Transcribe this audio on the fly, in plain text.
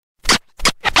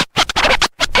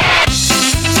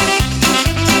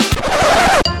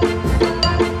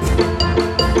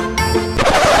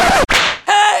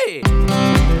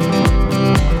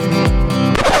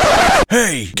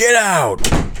out.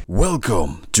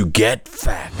 Welcome to Get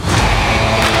Fact.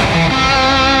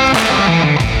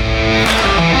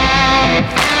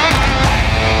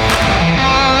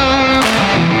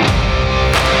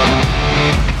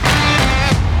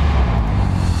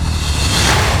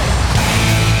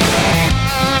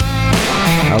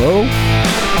 Hello.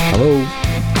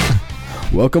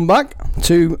 Welcome back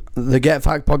to the Get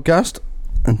Fact podcast.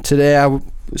 And today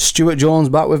Stewart-Jones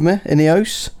back with me in the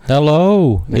house.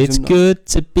 Hello. It's good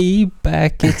to be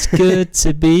back. It's good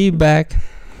to be back.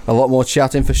 A lot more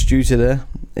chatting for Stu today.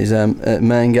 He's a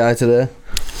main guy today.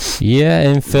 Yeah,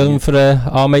 in film for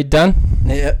our mate Dan.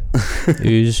 Yep.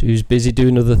 who's busy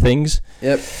doing other things.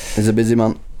 Yep. He's a busy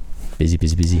man.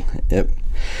 Busy. Yep.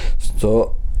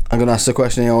 So I'm going to ask the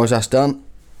question I always ask Dan.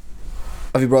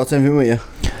 Have you brought anything with you?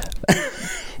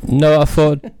 No, I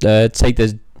thought take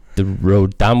the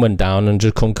road Dan went down and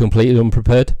just come completely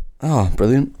unprepared. Oh,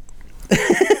 brilliant.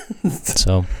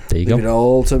 So there you Leave go. it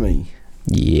all to me.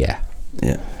 Yeah.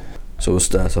 So we'll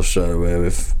start off straight away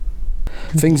with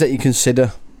things that you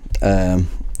consider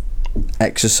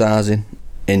exercising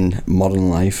in modern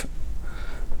life.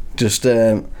 Just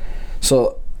so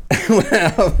when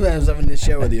I was having this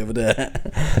shower the other day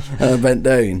and I bent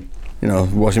down,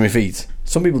 washing my feet.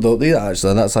 Some people don't do that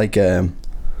actually. That's like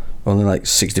only like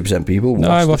 60% people wash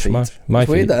I wash their feet. my it's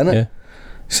weird, feet. that, isn't it? Yeah.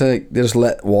 So they just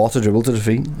let water dribble to the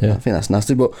feet. Yeah. I think that's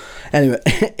nasty. But anyway,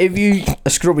 if you are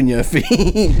scrubbing your feet,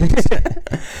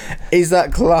 is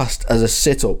that classed as a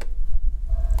sit-up?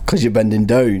 Because you're bending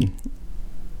down?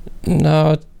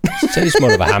 No, I'd say it's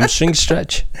more of a hamstring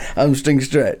stretch. Hamstring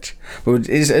stretch. But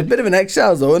it's a bit of an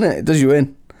exercise though, isn't it? It does you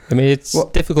in. I mean, it's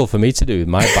difficult for me to do with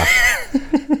my back.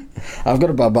 I've got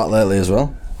a bad back lately as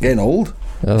well. Getting old.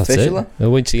 Well, that's officially. it.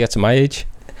 Wait till you get to my age.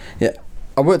 Yeah.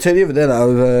 I worked here the other day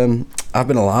that I've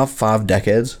been alive 5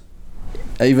 decades.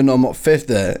 Even though I'm not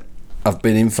 50, I've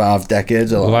been in 5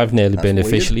 decades alive. Well, I've nearly been weird.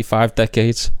 officially 5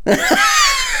 decades.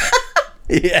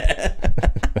 Yeah.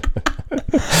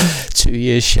 2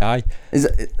 years shy. Is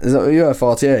that what you are,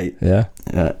 48? Yeah.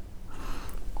 Yeah.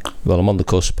 Well, I'm on the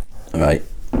cusp. Right.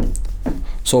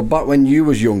 So back when you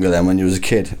was younger then, when you was a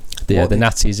kid. Yeah, the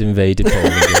Nazis invaded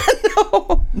Poland.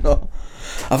 No.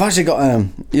 I've actually got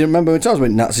you remember we talked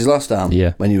about Nazis last time?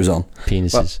 Yeah. When you was on.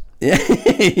 Penises.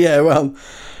 Yeah, well,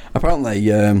 apparently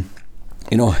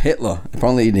Hitler,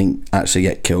 apparently he didn't actually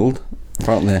get killed.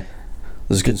 Apparently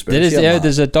there's a conspiracy.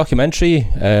 There's a documentary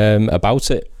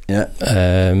about it. Yeah.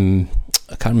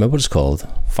 I can't remember what it's called.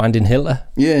 Finding Hitler.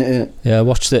 Yeah. Yeah, I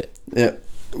watched it. Yeah.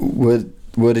 Where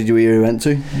did you hear he went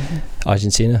to?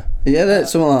 Argentina. Yeah,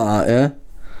 something like that, yeah.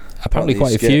 Apparently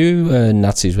quite a few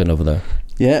Nazis went over there.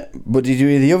 Yeah, but did you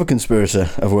hear the other conspiracy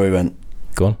of where he went?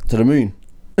 Go on. To the moon.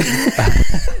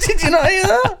 Did you not hear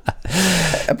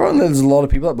that? Apparently there's a lot of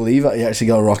people that believe that he actually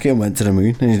got a rocket and went to the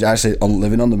moon, and he's actually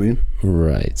living on the moon.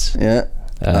 Right. Yeah.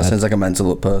 That sounds like a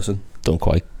mental person. Don't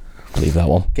quite believe that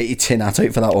one. Get your tin hat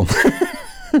out for that one.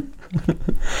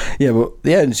 Yeah, but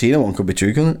the Argentina one could be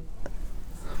true, couldn't it?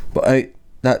 But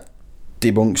that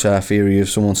debunks our theory of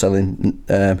someone selling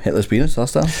Hitler's penis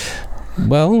last time.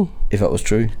 Well, if that was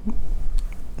true.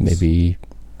 Maybe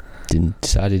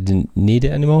decided he didn't need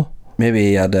it anymore. Maybe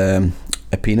he had a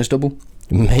penis double.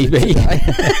 Maybe.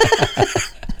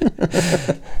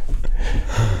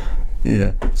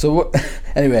 Yeah. So what?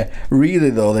 Anyway,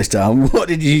 really though, this time, what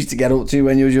did you used to get up to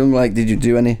when you was young? Like, did you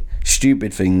do any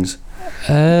stupid things?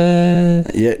 Yeah.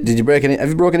 Did you break any? Have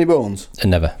you broke any bones?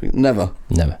 Never. Never.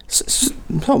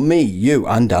 So me, you,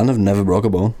 and Dan have never broke a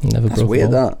bone. That's weird.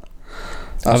 That.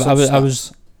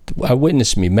 I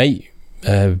witnessed me mate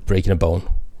breaking a bone.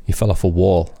 He fell off a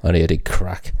wall and he had it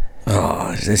crack.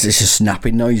 Oh, it's a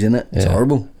snapping noise, isn't it? It's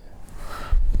horrible.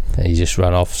 And he just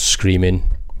ran off screaming.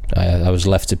 I was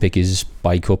left to pick his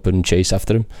bike up and chase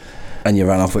after him. And you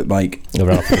ran off with bike? I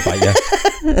ran off with the bike,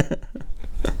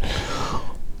 yeah.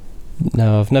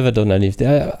 No, I've never done anything.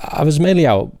 I was mainly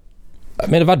out. I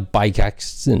mean, I've had bike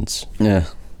accidents. Yeah.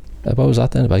 What was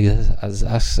that then? Bike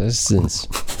accidents.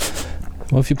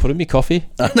 What if you put in me coffee?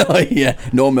 I know, yeah.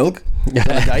 No milk.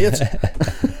 Diet.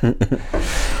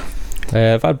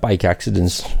 I've had bike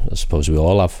accidents. I suppose we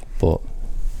all have, but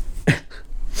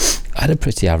I had a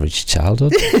pretty average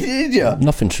childhood. Did you?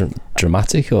 Nothing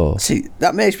dramatic or... See,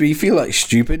 that makes me feel like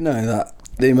stupid now, that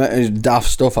the amount of daft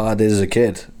stuff I did as a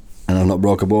kid and I've not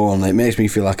broke a bone. It makes me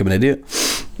feel like I'm an idiot.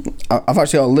 I've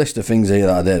actually got a list of things here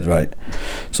that I did, right?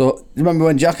 So, remember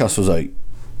when Jackass was out?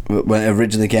 When it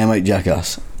originally came out,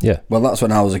 Jackass? Yeah. Well, that's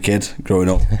when I was a kid growing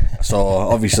up. So,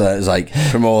 obviously, it was like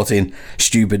promoting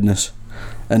stupidness.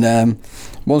 And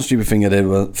one stupid thing I did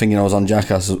was thinking I was on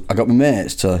Jackass, I got my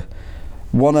mates to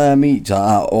one arm each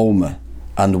at Ulmer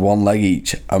and one leg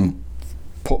each and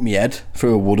put my head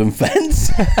through a wooden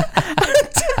fence.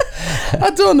 I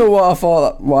don't know why I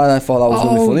thought that was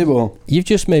going to be funny, but you've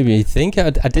just made me think. I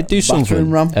did do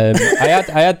something. I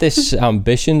had this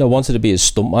ambition. I wanted to be a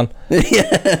stuntman.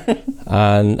 Yeah.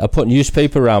 And I put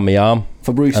newspaper around my arm.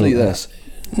 For Bruce Lee, this?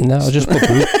 No, I just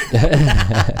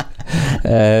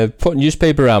put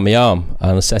newspaper around my arm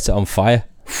and I set it on fire.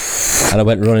 And I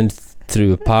went running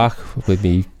through a park with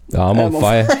my arm on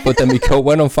fire. But then my coat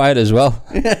went on fire as well.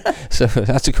 Yeah. So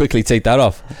I had to quickly take that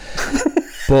off.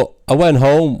 But I went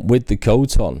home with the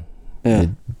coat on,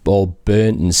 all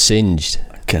burnt and singed,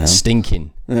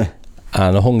 stinking. Yeah.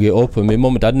 And I hung it up, and my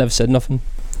mum and dad never said nothing.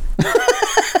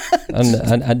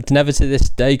 and I'd never to this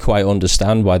day quite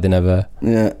understand why they never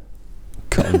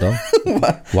cut them down.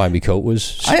 Why my coat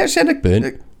was I actually had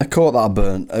burnt. A coat that I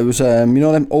burnt. It was, you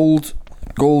know, them old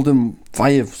golden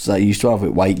fires that you used to have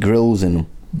with white grills in them.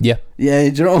 Yeah. Yeah,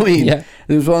 do you know what I mean? Yeah.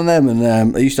 There was one of them,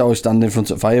 and I used to always stand in front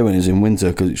of the fire when it was in winter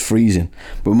because it's freezing.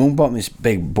 But Mum bought me this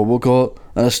big bubble coat,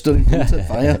 and I stood in front of the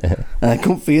fire, and I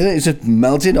couldn't feel it. It just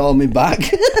melted all my back.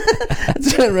 I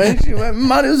turned around, she went,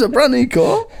 "Man, it was a brand new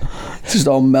coat." Just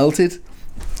all melted.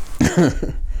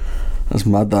 That's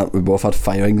mad that we both had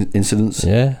fire incidents.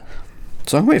 Yeah.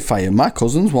 Talking about fire, my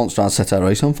cousins once tried to set our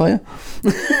house on fire.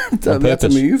 We had to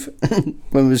move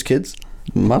when we was kids.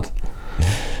 Mad.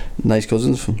 Nice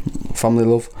cousins, family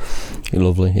love. You're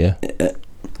lovely, yeah.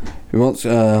 We once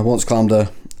climbed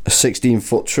a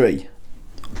 16-foot tree,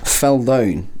 fell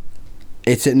down,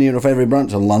 hit it near enough every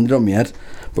branch and landed on my head.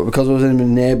 But because I was in my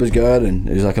neighbour's garden,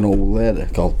 it was like an old lady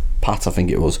called Pat, I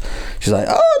think it was. She's like,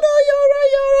 "Oh no,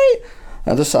 you're alright."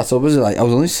 I just sat up, I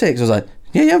was only 6. I was like,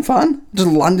 yeah, I'm fine. Just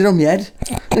landed on my head.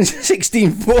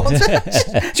 16 foot.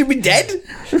 Should be dead.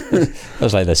 That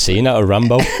was like the scene out of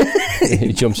Rambo.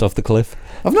 He jumps off the cliff.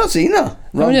 I've not seen that.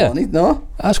 Oh, yeah. No.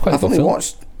 That's quite a good film.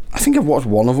 I think I've watched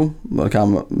one of them. But I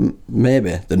can't.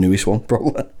 Maybe the newest one,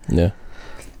 probably. Yeah.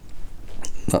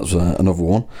 That was another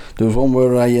one. There was one where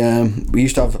we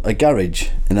used to have a garage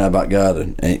in our back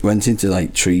garden, and it went into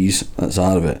like trees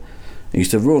outside of it. I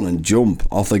used to run and jump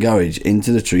off the garage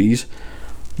into the trees,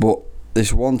 but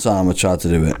this one time I tried to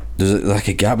do it, there's like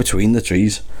a gap between the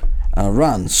trees, and I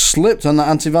ran, slipped on that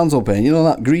anti-vandal paint, you know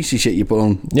that greasy shit you put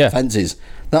on fences,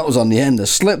 that was on the end. I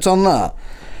slipped on that,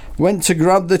 went to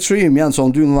grab the tree in my hand, so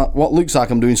I'm doing what looks like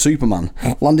I'm doing Superman,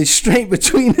 landed straight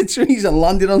between the trees and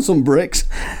landed on some bricks.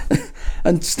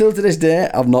 And still to this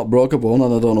day I've not broke a bone,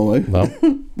 and I don't know how.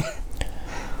 Well.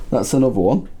 That's another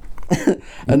one.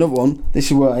 Another one, this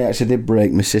is where I actually did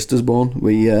break my sister's bone.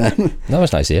 That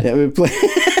was nice, yeah. Yeah, we played.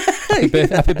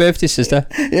 Happy birthday, sister.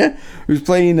 Yeah, we was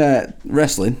playing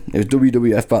wrestling. It was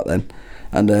WWF back then,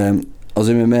 and I was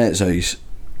in my mate's house,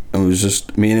 and it was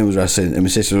just me and him was wrestling, and my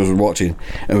sister was watching,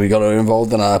 and we got her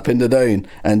involved, and I pinned her down,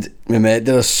 and my mate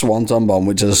did a swanton bomb,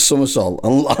 which is a somersault,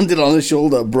 and landed on her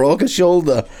shoulder, broke her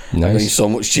shoulder. Nice. I got so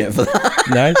much shit for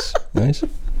that. Nice.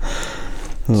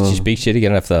 Did she speak to you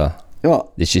again after that?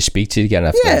 What? Did she speak to you again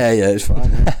after that? Yeah, it's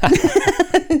fine.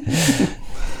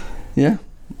 Yeah.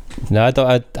 No,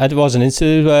 I wasn't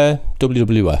into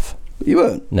WWF. You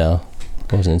weren't? No,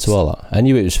 I wasn't into all that. I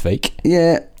knew it was fake.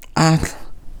 Yeah, I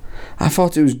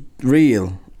thought it was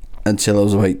real until I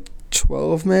was about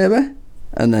 12 maybe,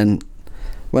 and then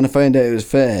when I found out it was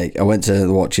fake, I went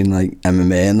to watching like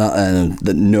MMA and that,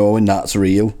 and knowing that's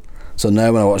real. So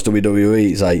now when I watch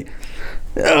WWE, it's like,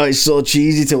 oh, it's so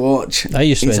cheesy to watch. I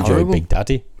used to enjoy horrible. Big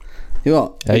Daddy. You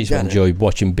what? I used to enjoy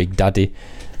watching Big Daddy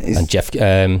and Jeff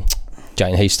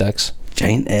Giant Haystacks.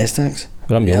 Giant Haystacks?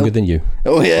 But I'm younger than you.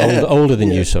 Oh yeah. Older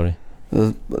than you, sorry.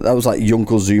 That was like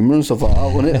Uncle Zuma and stuff like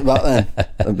that, wasn't it? Back then.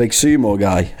 A big sumo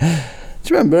guy.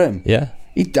 Do you remember him? Yeah.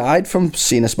 He died from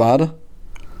seeing a spider.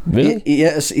 Really?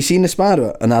 He seen a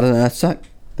spider and had an heart attack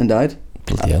and died.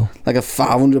 Bloody hell. Like a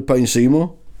 500 pound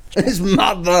sumo. It's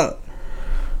mad that.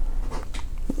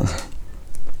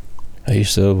 I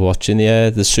used to watching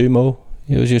the sumo.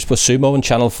 It was used to put sumo on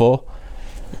Channel 4.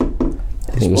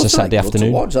 I think it was a Saturday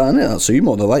afternoon. To watch, isn't it? That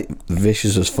sumo, they're like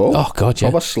vicious as fuck. Oh god, yeah.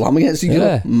 Proper slam against each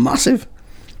other. Massive.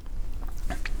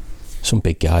 Some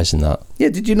big guys in that. Yeah,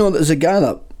 did you know there's a guy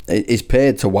that is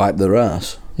paid to wipe their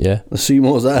ass? Yeah. The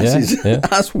sumo's ass. Yeah.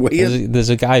 That's weird. There's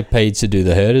a guy paid to do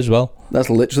the hair as well. That's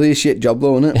literally a shit job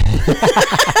though, isn't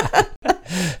it?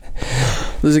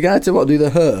 There's a guy to do the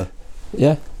hair.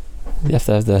 Yeah. You have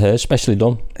to have the hair specially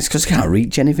done. It's because they can't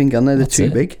reach anything, can they? They're too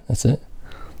big. That's it.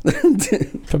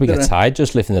 Probably get tired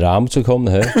just lifting their arm to comb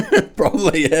the hair.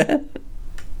 Probably, yeah.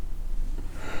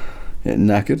 Getting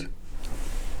knackered.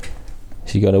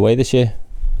 So you going away this year?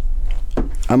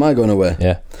 Am I going away?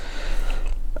 Yeah.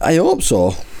 I hope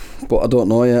so, but I don't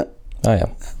know yet. I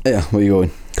am. Yeah, where are you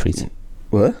going? Crete.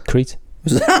 Where? Crete.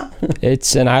 Was that?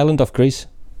 It's an island off Greece.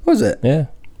 Was it? Yeah.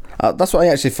 That's what I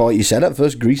actually thought you said at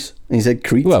first, Greece. And you said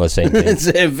Crete. Well, the same thing.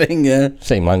 Same thing, yeah.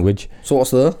 Same language. So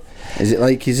what's there? Is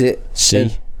it...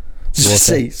 Sea.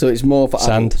 Sea. So it's more for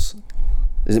Sand. adults.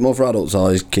 Is it more for adults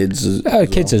or is kids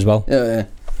kids as well. Yeah.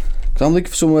 Because I'm looking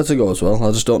for somewhere to go as well.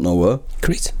 I just don't know where.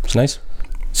 Crete. It's nice.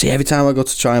 See, every time I go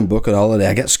to try and book a holiday,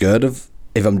 I get scared of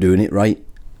if I'm doing it right.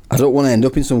 I don't want to end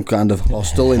up in some kind of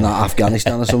hostel in like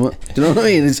Afghanistan or something. Do you know what I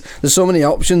mean? There's so many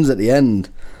options at the end.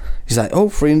 He's like, oh,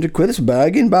 300 quid, it's a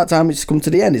bargain. By the time it's come to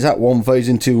the end, it's at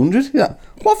 1,200. He's like,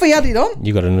 what have I added on?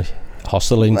 You got a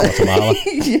hostel in Guatemala.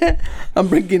 Yeah. I'm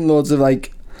bringing loads of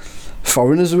like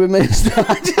foreigners with me.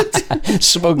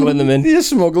 Smuggling them in. Yeah,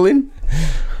 smuggling.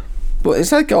 But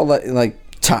it's like all that, like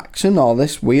tax and all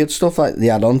this weird stuff like they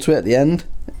add on to it at the end.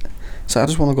 So I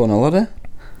just want to go on holiday.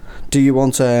 Do you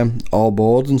want all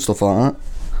board and stuff like that?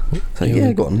 So,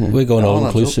 yeah, go on. Yeah. We're going all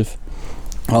inclusive.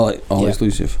 All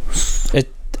exclusive.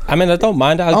 I mean, I don't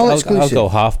mind. I'll go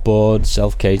half board,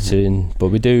 self catering, but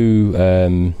we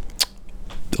do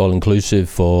all inclusive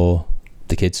for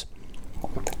the kids.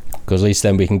 Because at least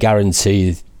then we can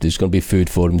guarantee there's going to be food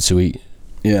for them to eat.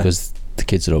 Yeah. Because the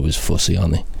kids are always fussy,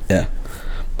 aren't they? Yeah.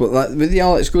 But like with the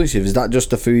all exclusive, is that just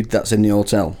the food that's in the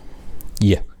hotel?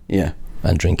 Yeah. Yeah.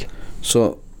 And drink.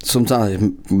 So sometimes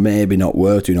it's maybe not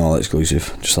worth doing all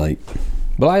exclusive. Just like.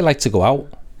 Well, I like to go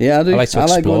out. Yeah, I do. I like to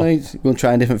explore. Going and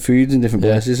trying different foods in different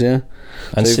places. Yeah.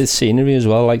 And see scenery as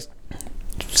well. Like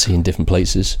seeing different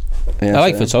places. Yeah, I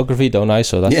like photography, don't I?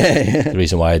 So that's the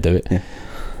reason why I do it. Yeah.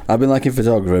 I've been liking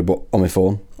photography, but on my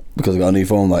phone. Because I got a new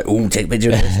phone, I'm like, oh, take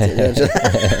pictures. 200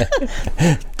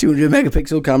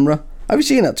 megapixel camera. Have you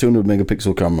seen that 200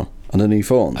 megapixel camera on the new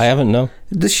phones? I haven't, no.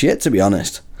 The shit, to be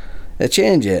honest. They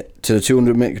change it to the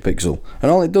 200 megapixel, and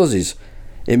all it does is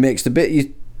it makes the bit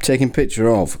you're taking picture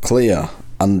of clear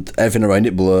and everything around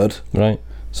it blurred. Right.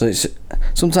 So it's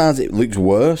sometimes it looks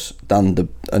worse than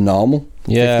a normal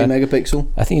 50 megapixel.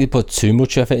 I think they put too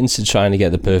much effort into trying to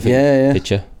get the perfect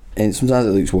picture. And sometimes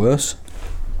it looks worse.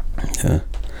 Yeah.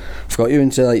 Forgot you're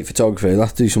into like photography. I'll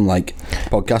have to do some like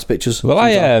podcast pictures. Well,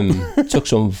 I took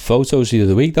some photos the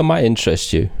other week that might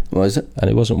interest you. What is it? And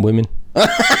it wasn't women.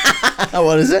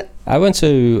 What is it? I went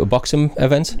to a boxing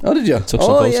event. Oh, did you? Took some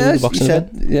photos of the boxing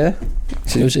event. Yeah.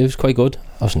 It was quite good.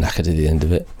 I was knackered at the end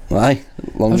of it. Why?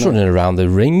 I was running around the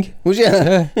ring. Was you?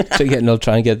 Yeah. Trying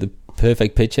to get the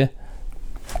perfect picture.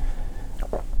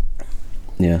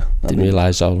 Yeah. Didn't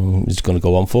realise how long it was going to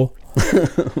go on for.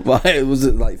 Why was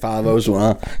it like 5 hours?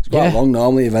 It's quite long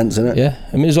normally events, isn't it? Yeah,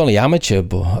 I mean it was only amateur,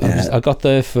 but I got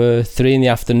there for 3 in the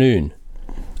afternoon.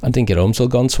 I didn't get home till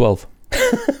gone 12.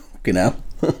 Fucking hell.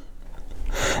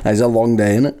 It's a long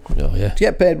day, isn't it? Oh yeah. Do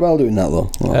you get paid well doing that though?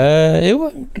 It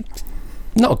was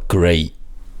not great.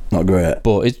 Not great,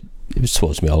 but it was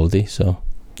towards my holiday, so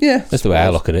yeah, that's the way I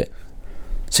look at it.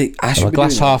 See, I'm a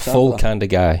glass half full kind of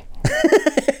guy.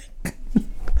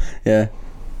 Yeah.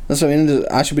 That's what I mean.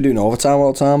 I should be doing overtime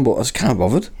all the time, but I just can't be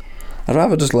bothered. I'd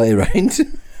rather just lay around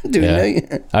doing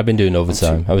it. I've been doing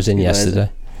overtime. I was in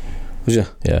yesterday. Was you?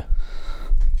 Yeah.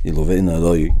 You love it in there,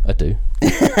 though, you? I do.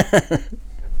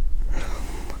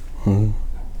 I'm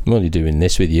only doing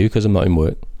this with you because I'm not in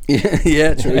work.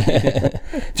 Yeah, true.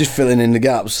 Just filling in the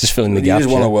gaps. Just filling the gaps. You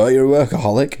just want to work. You're a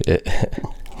workaholic. Yeah.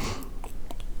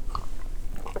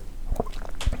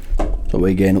 So what are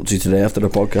you getting up to today after the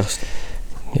podcast?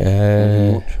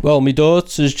 Well, my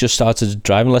daughter's just started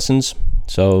driving lessons,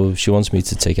 so she wants me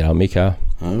to take it out of my car.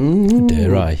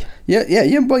 Dare I?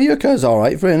 Yeah, but your car's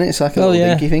alright for it, it's like a little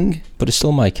dinky thing. But it's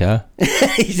still my car.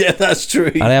 Yeah, that's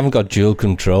true. And I haven't got dual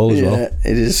control as well. Yeah,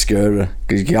 it is scary,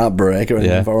 because you can't brake or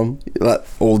anything for them. You're like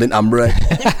holding handbrake.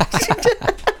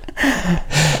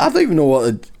 I don't even know what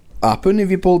would happen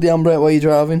if you pulled the handbrake while you're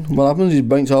driving. What happens is you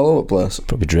bounce all over the place.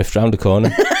 Probably drift round the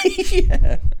corner.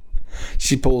 Yeah.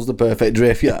 She pulls the perfect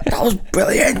drift. Yeah, that was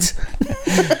brilliant.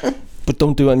 But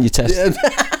don't do it on your test.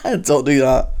 Yeah, don't do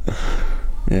that.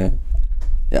 Yeah.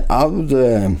 I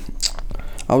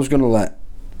was gonna let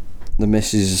the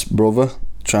missus' brother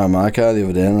try my car the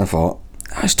other day, and I thought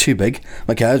that's too big.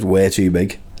 My car's way too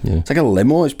big. Yeah. It's like a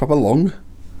limo. It's proper long.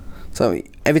 So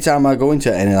every time I go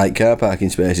into any like car parking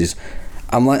spaces,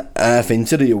 I'm like half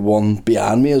into the one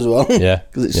behind me as well. Yeah,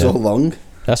 because it's so long.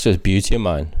 That's just beauty of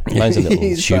mine. Mine's a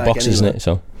little shoebox, isn't it?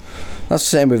 So that's the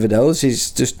same with Vidal's. He's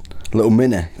just a little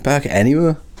mini. Park it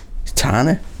anywhere. It's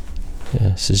tiny.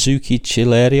 Yeah, Suzuki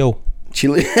Celerio.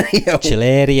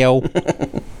 Celerio.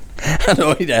 I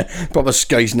know, yeah. Proper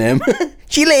Sky's name.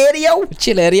 Celerio.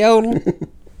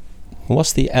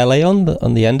 What's the LA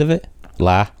on the end of it?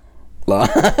 La. Well,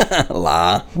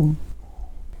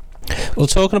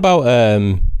 talking about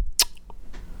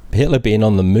Hitler being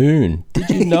on the moon. Did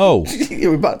you know?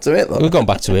 We're back to Hitler. We're going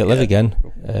back to Hitler again.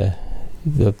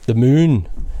 The moon,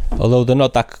 although they're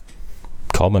not that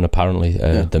common apparently.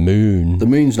 The moon. The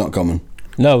moon's not common.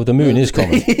 No, the moon is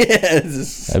common.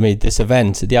 Yes. I mean, this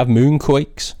event, do you have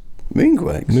moonquakes?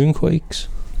 Moonquakes? Moonquakes.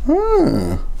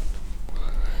 Ah.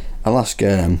 I'll ask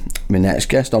my next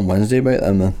guest on Wednesday about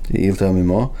them then. He'll tell me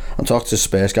more. I'm talking to a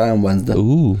space guy on Wednesday.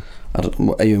 Ooh.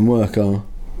 Are you in work or?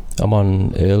 I'm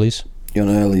on earlies. You're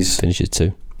on earlies. Finish at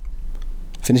 2.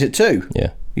 Finish at 2?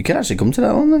 Yeah. You can actually come to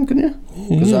that one then, couldn't you?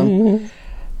 Because I'm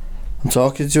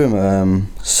talking to him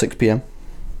 6 p.m.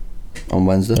 on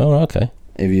Wednesday. Oh, okay.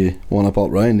 If you want to pop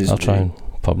round, I'll try and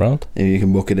pop round. If you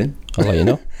can book it in. I'll let you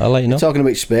know. We're talking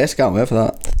about space, can't wait for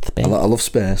that. I love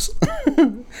space.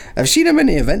 I've seen how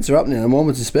many events are happening at the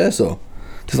moment in space though.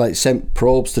 Just like sent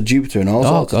probes to Jupiter and all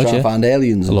sorts to try and find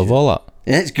aliens. I love all that.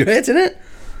 Yeah, it's great, isn't it?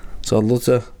 So I'd love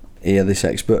to hear this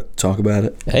expert talk about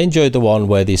it. I enjoyed the one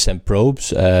where they sent probes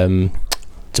to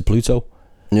Pluto.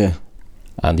 Yeah.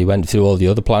 And he went through all the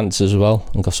other planets as well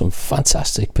and got some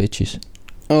fantastic pictures.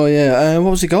 Oh yeah,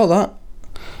 what was it called that?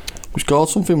 It was called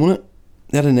something, wasn't it?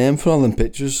 They had a name for all them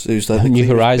pictures. It was like New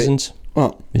Horizons.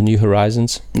 What? The New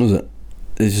Horizons. Was it?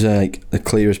 It's like the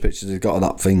clearest pictures they've got of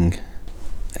that thing.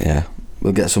 Yeah.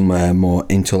 We'll get some more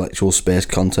intellectual space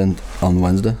content on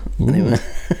Wednesday. Anyway.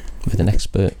 With an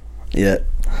expert. Yeah.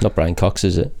 Not Brian Cox,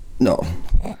 is it? No.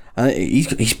 And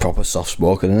he's proper soft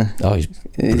spoken, isn't he? Oh,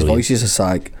 his voice is a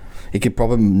psych. He could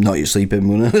probably knock you sleep in,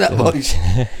 wouldn't he? That voice.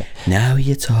 Now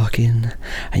you're talking,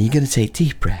 and you're going to take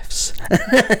deep breaths.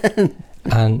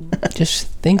 And just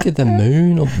think of the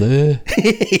moon up there.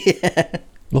 Yeah.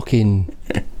 Looking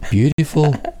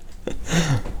beautiful.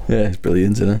 Yeah, it's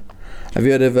brilliant, isn't it? Have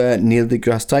you heard of Neil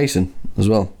deGrasse Tyson as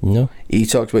well? No. He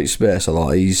talks about space a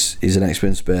lot. He's an expert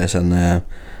in space, and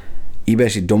he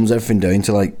basically dumbs everything down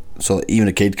to like so that even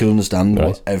a kid can understand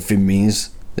what everything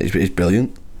means. It's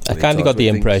brilliant. I kind of got the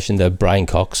impression that Brian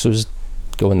Cox was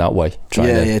going that way,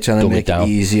 trying to make it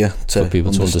easier for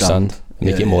people to understand,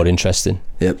 make it more interesting.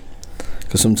 Yep.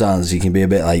 Because sometimes he can be a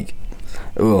bit like,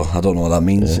 oh, I don't know what that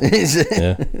means.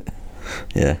 Yeah.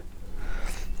 Yeah.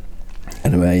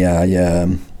 Anyway,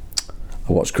 I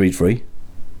watched Creed 3.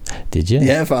 Did you?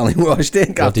 Yeah, I finally watched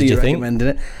it. What did you think?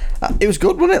 Recommended it. It was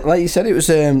good, wasn't it? Like you said, it was.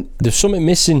 There's something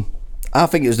missing. I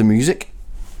think it was the music.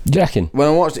 Do you reckon? When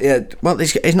I watched it, yeah, well,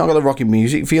 it's not got the rocky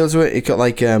music feel to it. It got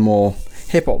like more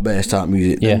hip hop based type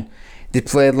music. Yeah. And they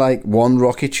played like one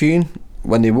rocky tune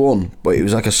when they won, but it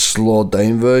was like a slowed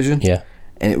down version. Yeah.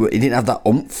 And it didn't have that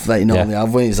oomph that you normally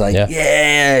have when it's like,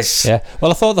 yes. Yeah.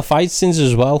 Well, I thought the fight scenes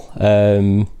as well.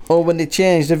 When they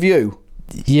changed the view.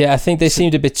 Yeah, I think they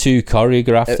seemed a bit too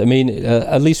choreographed. I mean,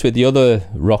 at least with the other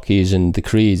Rockies and the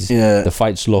Creeds, the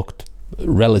fights looked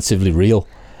relatively real.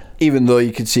 Even though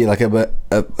you could see like a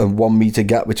 1 meter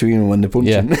gap between them when they're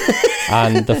punching. Yeah.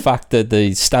 And the fact that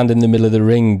they stand in the middle of the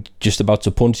ring just about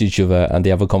to punch each other and they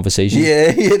have a conversation.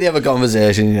 Yeah, they have a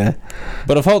conversation, yeah.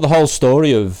 But I thought the whole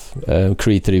story of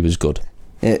Creed 3 was good.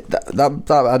 Yeah,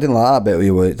 that I didn't like that bit where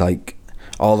you were like,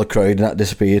 all the crowd and that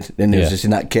disappeared. Then it was just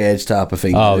in that cage type of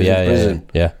thing. Oh, yeah, in prison.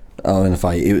 Yeah. Oh, in a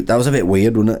fight. That was a bit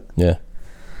weird, wasn't it? Yeah.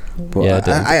 But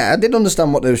I did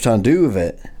understand what they was trying to do with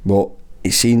it, but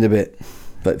it seemed a bit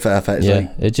far-fetched. Yeah, like.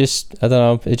 it just, I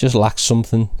don't know, it just lacks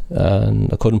something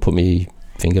and I couldn't put my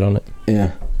finger on it.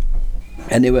 Yeah.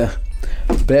 Anyway,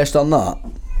 based on that,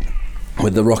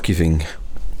 with the Rocky thing,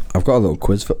 I've got a little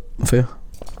quiz for you.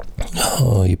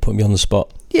 Oh, you put me on the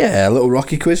spot. Yeah, a little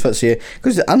Rocky quiz, let's see.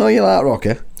 Because I know you like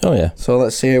Rocky. Oh, yeah. So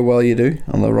let's see how well you do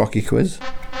on the Rocky quiz.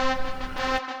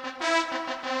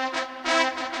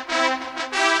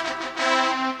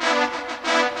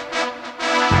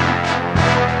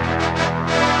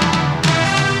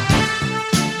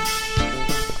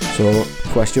 So,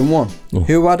 question 1.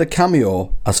 Who had a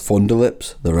cameo as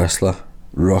Thunderlips, the wrestler?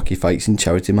 Rocky fights in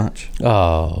charity match.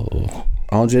 Oh.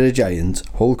 Andre the Giant,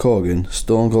 Hulk Hogan,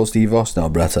 Stone Cold Steve Austin or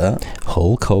Bret Hart?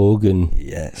 Hulk Hogan.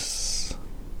 Yes.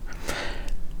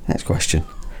 Next question.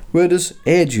 Where does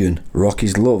Adrian,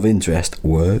 Rocky's love interest,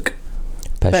 work?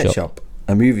 Pet shop.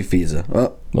 A movie theatre.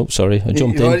 Oh, sorry, I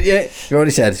jumped in. You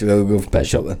already said we'll go for Pet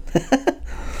Shop then.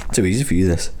 Too easy for you,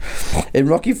 this. In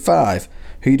Rocky 5,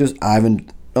 who does Ivan...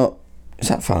 Oh, is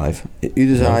that 5?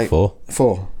 Who does 4.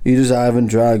 4. Who does Ivan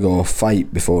Drago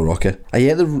fight before Rocky? I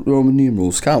hate the Roman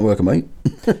numerals. Can't work them out.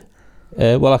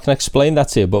 Well, I can explain that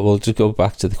to you, but we'll just go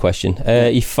back to the question.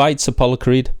 He fights Apollo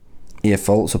Creed. He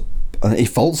faults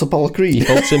Apollo Creed. He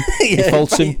faults him. Yeah, he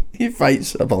faults him. He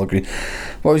fights Apollo Creed.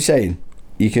 What are you saying?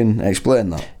 You can explain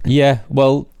that. Yeah,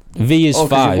 well, V is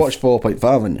 5. You've watched 4.5,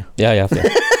 haven't you? Yeah, I have.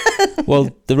 Yeah. Well,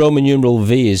 the Roman numeral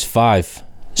V is 5.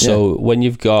 So when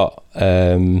you've got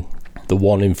the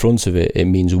one in front of it, it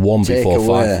means one before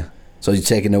away. 5. So you're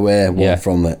taking away one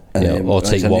from it. And or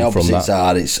take one from that.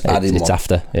 Side, it's adding it's one.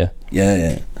 after, yeah.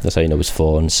 Yeah. That's how you know it's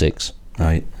 4 and 6.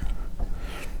 Right.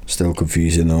 Still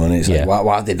confusing though, and it's like,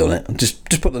 why have they done it?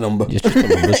 Just put the number. Just put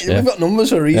numbers, We've got numbers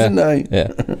for a reason now.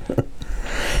 Yeah.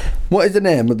 What is the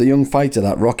name of the young fighter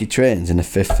that Rocky trains in the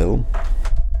 5th film?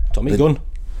 Tommy Gunn.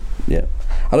 Yeah.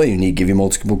 I don't even need to give you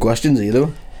multiple questions either.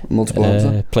 Multiple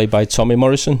answers. Played by Tommy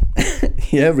Morrison.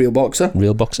 Yeah, real boxer.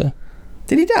 Real boxer.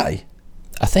 Did he die?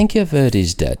 I think I've heard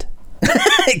he's dead.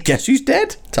 Guess who's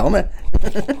dead? Tell me.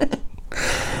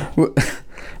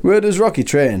 Where does Rocky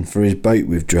train for his bout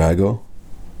with Drago?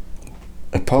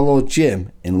 Apollo Gym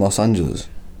in Los Angeles,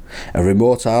 a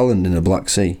remote island in the Black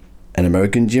Sea, an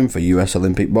American gym for US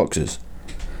Olympic boxers,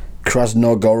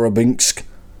 Krasnogorobinsk,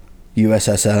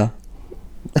 USSR.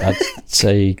 I'd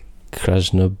say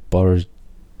Krasnogorsk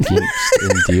in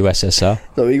the USSR. Is that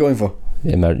what you're going for?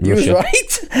 Yeah, You was Russia.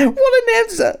 right. What a name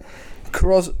is that?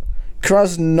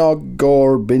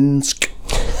 Krasnogorobinsk.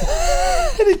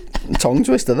 Tongue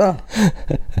twister that.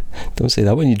 Don't say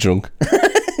that when you're drunk.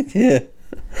 Yeah.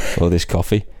 Or this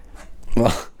coffee.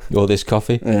 Well, Or this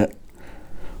coffee. yeah.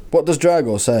 What does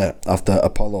Drago say after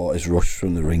Apollo is rushed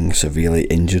from the ring severely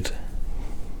injured?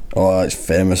 Oh, it's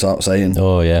famous that saying.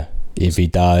 Oh, yeah. If he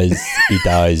dies, he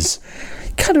dies.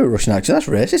 You can't do a Russian accent. That's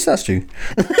racist. That's true.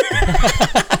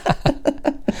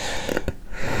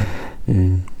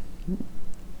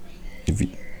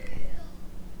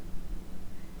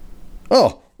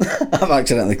 Oh, I've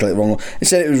accidentally clicked the wrong one. It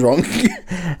said it was wrong.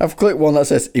 I've clicked one that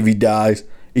says, if he dies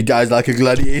like a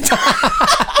gladiator.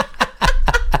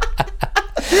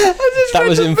 That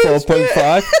was in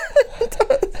 4.5.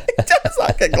 That's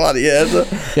like a gladiator.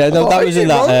 Yeah, no, that Oh, was is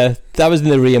in it wrong? that was in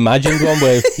the reimagined one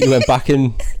where you went back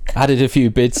and added a few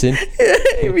bits in.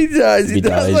 If he dies, he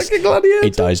dies like a gladiator. He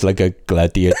dies like a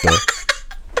gladiator.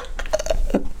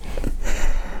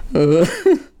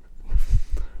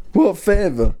 What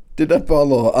favour did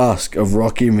Apollo ask of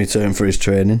Rocky in return for his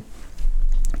training?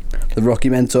 The Rocky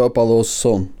mentor Apollo's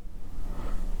son.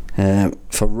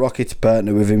 For Rocky to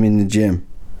partner with him in the gym.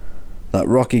 That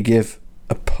Rocky give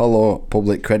Apollo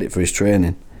public credit for his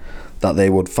training. That they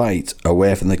would fight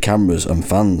away from the cameras and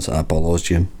fans at Apollo's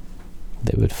gym.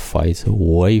 They would fight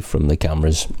away from the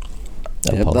cameras.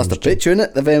 Yep, that's the picture,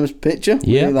 innit? The famous picture.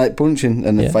 Yeah. Really like punching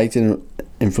and they're fighting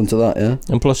in front of that, yeah.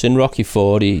 And plus in Rocky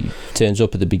 4 he turns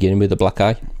up at the beginning with a black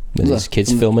eye when his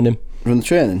kids filming him From the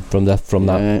training? from that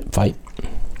fight.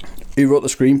 Who wrote the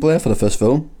screenplay for the first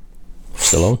film?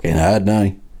 Stallone. Fucking hard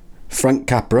now. Frank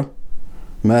Capra,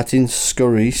 Martin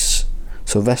Scorsese,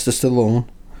 Sylvester Stallone,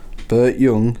 Burt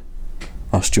Young,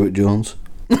 or Stewart-Jones.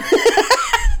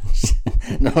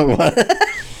 No, what?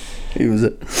 Who was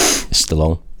it?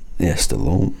 Stallone. Yeah,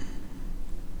 Stallone.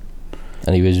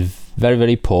 And he was very,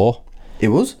 very poor. It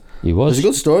was? He was. There's a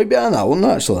good story behind that, wasn't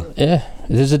there, actually? Yeah,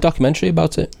 there's a documentary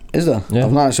about it. Is there? Yeah.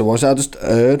 I've not actually watched it. I just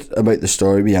heard about the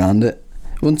story behind it.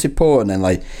 Wasn't he poor? And then,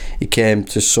 like, he came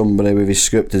to somebody with his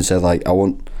script and said, like, I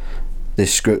want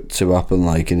this script to happen,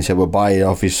 like, and he said, we'll buy it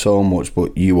off you so much,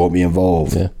 but you won't be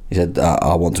involved. Yeah. He said,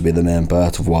 I want to be the main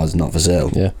part, otherwise it's not for sale.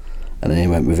 Yeah. And then he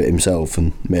went with it himself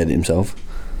and made it himself.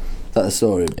 That's the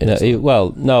story. You know, he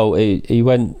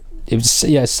went. It was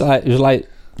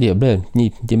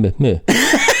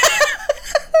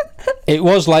It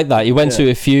was like that. He went to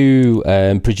a few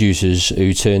producers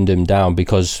who turned him down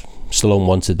because Stallone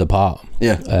wanted the part.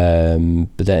 Yeah.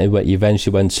 But then he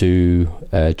eventually went to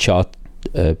can't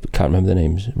remember the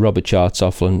names. Robert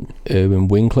Chartoff and Erwin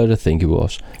Winkler, I think it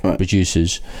was. Right.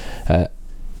 Producers.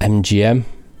 MGM,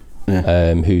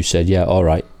 who said, yeah, all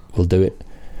right, we'll do it.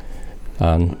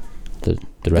 And the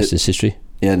rest is history.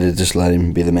 Yeah, they just let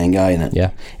him be the main guy in it.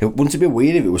 Yeah. Wouldn't it be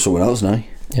weird if it was someone else now?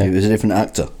 Yeah. If it was a different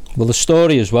actor. Well, the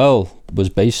story as well was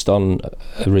based on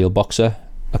a real boxer.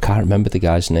 I can't remember the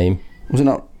guy's name. Was it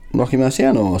not Rocky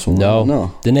Marciano or something?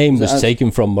 No. The name was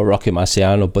taken from Rocky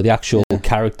Marciano, but the actual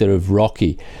character of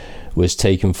Rocky was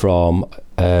taken from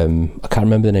I can't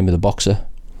remember the name of the boxer.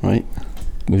 Right.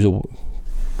 He was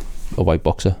a white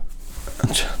boxer.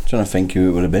 I'm trying to think who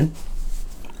it would have been.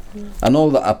 I know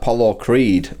that Apollo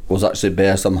Creed was actually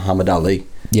based on Muhammad Ali.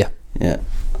 Yeah. Yeah.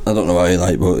 I don't know why,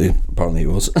 but apparently it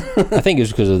was. I think it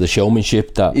was because of the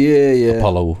showmanship that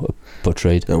Apollo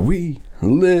portrayed. We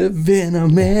live in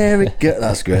America.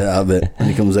 That's great, that bit. When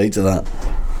he comes out to that.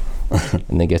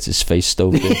 And then gets his face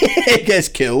stoved in. He gets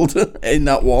killed in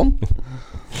that one.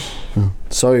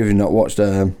 Sorry if you've not watched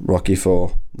Rocky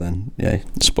 4, then, yeah.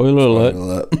 Spoiler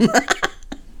alert.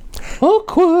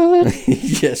 Awkward.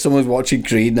 Yeah, someone's watching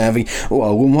Creed and having, oh, I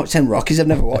won't watch them Rockies, I've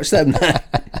never watched them.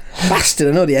 Bastard,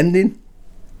 I know the ending.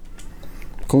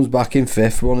 Comes back in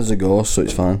 5th one as a ghost, so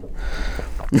it's fine.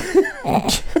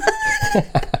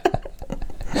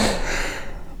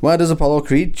 Why does Apollo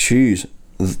Creed choose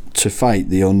to fight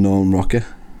the unknown Rocky?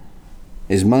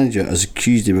 His manager has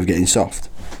accused him of getting soft.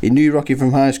 He knew Rocky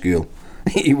from high school.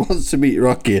 He wants to beat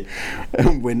Rocky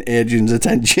and win Adrian's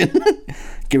attention.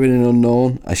 Giving an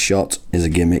unknown a shot is a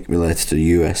gimmick related to the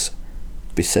US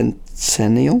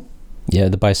bicentennial. Yeah,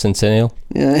 the bicentennial.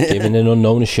 Yeah. Giving an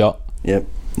unknown a shot. Yep,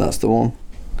 that's the one.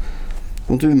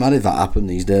 Wouldn't it be mad if that happened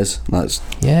these days?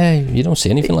 Yeah, you don't see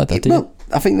anything like that, do you? Well,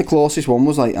 I think the closest one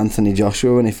was like Anthony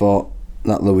Joshua when he fought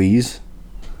that Louise.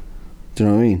 Do you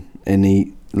know what I mean?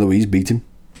 And Louise beat him.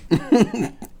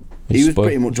 He was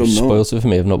pretty much unknown. Spoiled it for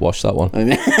me. I've not watched that one. I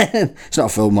mean, it's not a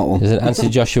film, that one. Is it Anthony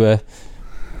Joshua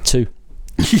 2?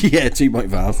 Yeah,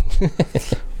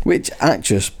 2.5. Which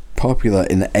actress popular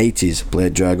in the 80s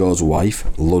played Drago's wife,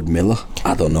 Ludmilla?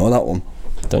 I don't know that one.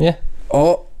 Don't you?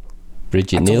 Oh,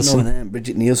 Bridget I Nielsen. don't know her name.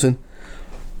 Bridget Nielsen.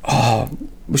 Oh,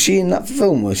 was she in that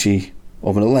film? Was she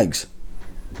open her legs?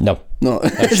 No. No,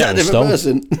 is that a different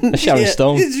person? Sharon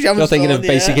Stone. You're thinking of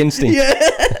Basic Instinct. Yeah,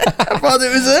 I thought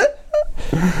it was her.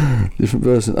 Different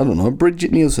person. I don't know.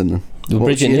 Bridget Nielsen. Well,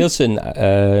 Bridget Nielsen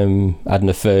had an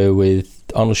affair with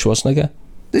Arnold Schwarzenegger.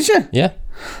 Did she? Yeah.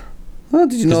 Oh,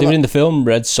 did you know Because they were that? in the film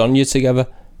Red Sonja together,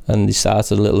 and they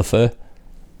started a little affair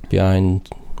behind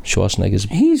Schwarzenegger's.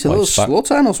 He's a little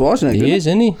slut, Arnold Schwarzenegger. He is,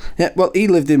 isn't he? Yeah. Well, he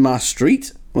lived in my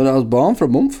street when I was born for a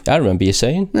month. I remember you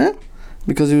saying. Yeah.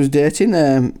 Because he was dating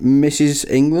Mrs.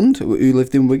 England, who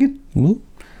lived in Wigan. Ooh.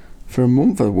 For a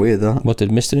month. Weird, that. What did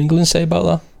Mr. England say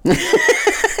about that?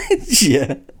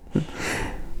 Yeah.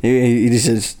 He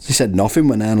just said nothing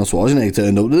when Arnold Schwarzenegger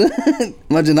turned up, did it?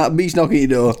 Imagine that beast knocking your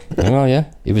door. Oh, yeah.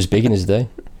 He was big in his day.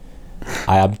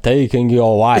 I am taking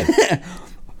your wife.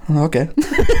 Okay.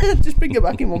 Just bring it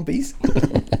back in one piece.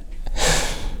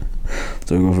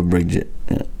 So we go for Bridget.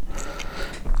 Yeah.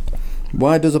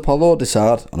 Why does Apollo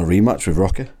decide on a rematch with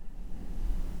Rocky?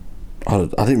 I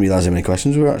didn't realise how many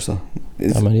questions we were actually.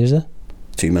 How many is there?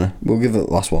 Too many. We'll give it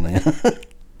the last one here.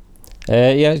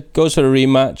 Yeah, it goes for a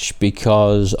rematch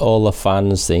because all the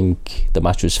fans think the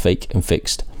match was fake and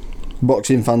fixed.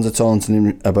 Boxing fans are taunting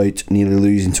him about nearly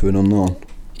losing to an unknown.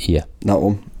 Yeah. That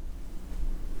one.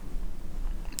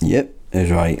 Yep,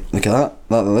 he's right. Look at that.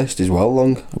 That list is well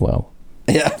long. Wow.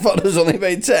 Yeah, I thought it was only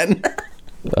about 10.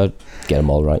 I'd get them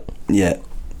all right. Yeah.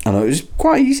 I know, it was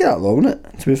quite easy that though, wasn't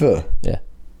it? To be fair. Yeah.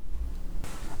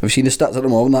 Have you seen the stats at the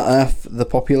moment that half the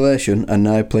population are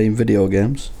now playing video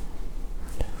games?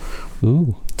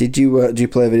 Ooh. Do you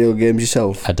play video games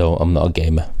yourself? I don't. I'm not a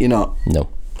gamer. You're not? No.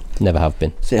 Never have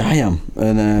been. See, I am.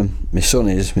 And my son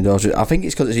is, my daughter. I think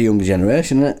it's because it's a younger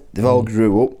generation, isn't it? They've all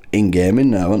grew up in gaming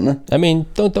now, haven't they? I mean,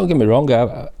 don't get me wrong.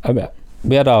 I mean,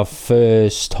 we had our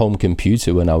first home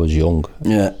computer when I was young.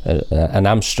 Yeah. An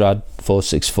Amstrad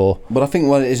 464. But I think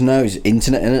what it is now is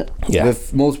internet, innit? Yeah.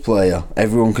 With multiplayer,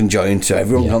 everyone can join to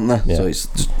everyone, can't they? Yeah. So it's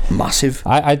just massive.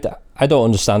 I don't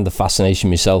understand the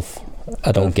fascination myself.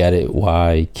 I don't get it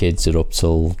why kids are up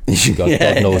till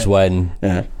God knows when.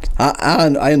 Yeah,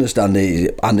 I understand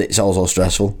it, and it's also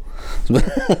stressful.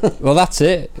 Well, that's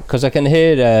it, because I can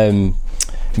hear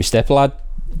my stepdad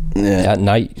at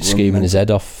night screaming his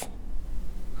head off.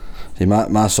 See,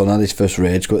 my son had his first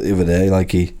rage quit the other day.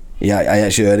 Like I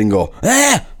actually heard him go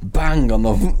bang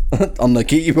on the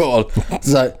keyboard.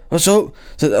 It's like, what's up?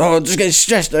 Said, I'm just getting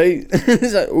stressed out.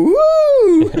 He's like,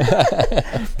 woo!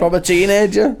 Proper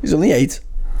teenager. He's only 8.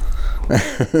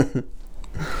 But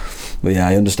yeah,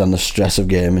 I understand the stress of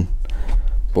gaming.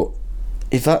 But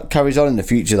if that carries on in the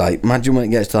future, like, imagine when it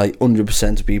gets to like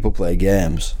 100% of people play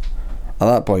games. At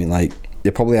that point, like,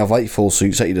 they probably have like full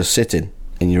suits that you just sit in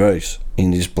your house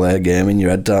and you just play a game in your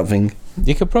head type thing.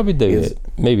 You could probably do it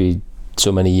maybe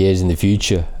so many years in the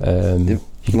future. You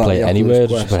can play it anywhere,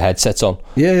 just put headsets on.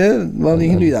 Yeah. Well, you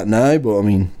can do that now, but I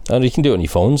mean... And you can do it on your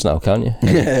phones now, can't you?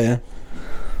 Yeah.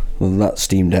 Well, that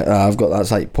Steam Deck, I've got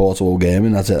that's like portable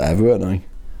gaming, that's it everywhere now.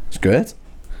 It's great.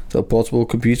 It's a portable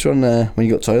computer on there when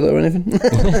you got toilet or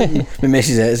anything. My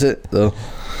missus hates it, though.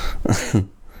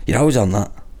 You're always on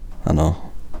that. I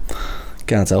know.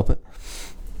 Can't help it.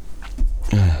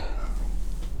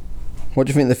 What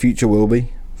do you think the future will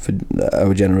be for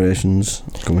our generations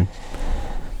coming?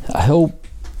 I hope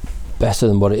better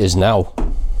than what it is now.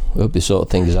 I hope they sort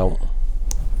things out.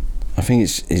 I think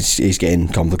it's getting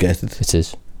complicated. It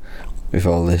is. With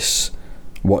all this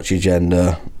watch your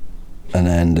gender, and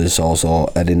then there's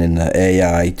also heading in the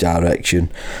AI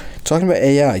direction. Talking about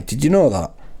AI, did you know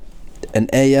that an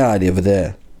AI the other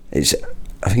day,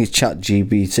 I think it's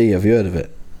ChatGPT, have you heard of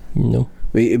it? No.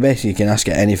 Basically you can ask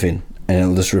it anything and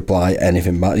it'll just reply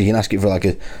anything back. You can ask it for like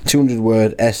a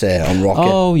 200-word essay on rocket.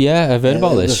 Oh yeah, I've heard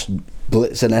about this. Just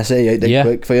blitz an essay out there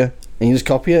quick for you, and you just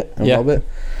copy it and rob it.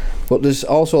 But there's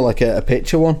also like a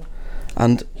picture one,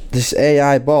 and this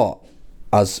AI bot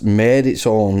has made its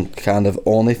own kind of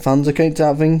OnlyFans account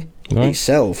type thing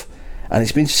itself, and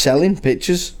it's been selling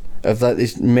pictures of like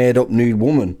this made up nude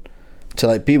woman to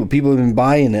like people. People have been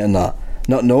buying it and that,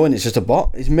 not knowing it's just a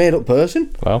bot. It's a made up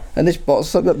person. Wow. And this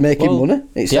bot's like making money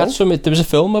itself. There was a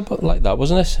film about like that,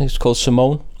 wasn't it? It's called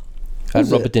Simone. Had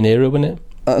Robert De Niro in it.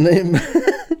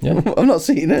 I've not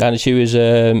seen it. And she was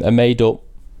a made up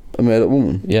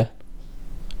woman. Yeah.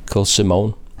 Called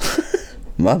Simone.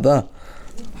 Mad that.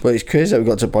 But it's crazy that we've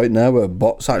got to a point now where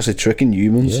bots actually tricking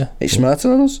humans. Yeah. It's smarter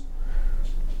than us.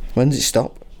 When does it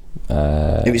stop?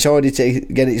 If it's already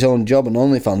get its own job on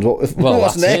OnlyFans,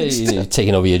 what's next? You're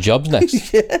taking over your jobs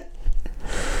next. Yeah.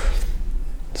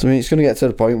 So I mean, it's going to get to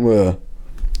the point where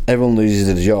everyone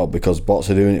loses their job because bots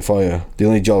are doing it for you. The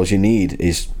only jobs you need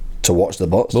is to watch the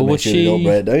bots to make sure they don't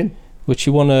break down. Would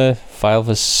you want to file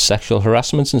for sexual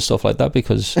harassment and stuff like that?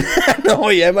 Because no,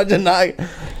 yeah, imagine that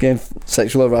getting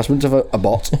sexual harassment of a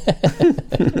bot.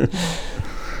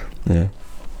 Yeah,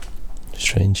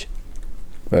 strange.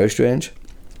 Very strange.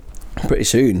 Pretty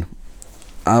soon,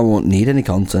 I won't need any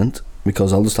content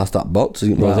because I'll just ask that bot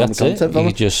to write the content for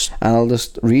me, and I'll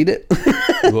just read it.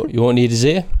 You won't need his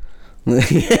ear.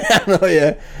 Yeah, no,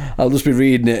 yeah. I'll just be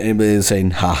reading it and be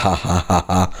saying ha ha ha ha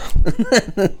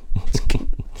ha.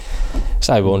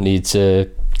 So I won't need to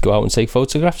go out and take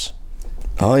photographs.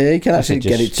 Oh yeah, you can actually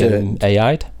get it to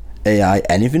AI'd. AI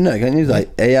anything now, can't you? Like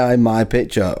AI my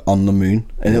picture on the moon,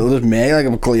 and it'll just make like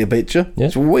a clear picture. Yeah.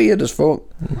 It's weird as fuck.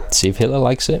 See if Hitler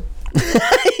likes it.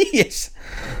 Yes.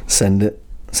 Send it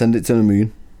to the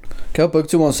moon. Carl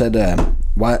Bugton once said,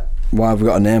 why have we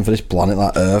got a name for this planet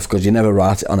like Earth? Because you never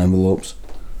write it on envelopes.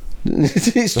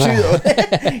 It's true though.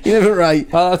 You never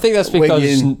write. Well, I think that's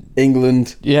because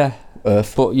England. Yeah.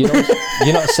 Earth. But you're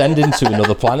not sending to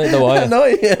another planet though, are you? No,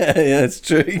 yeah, it's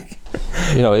true.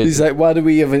 You know, he's like, why do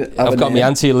we have I've got my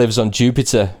auntie who lives on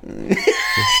Jupiter.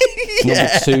 Number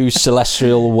 2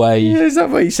 celestial way. Yeah, is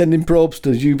that why you're sending probes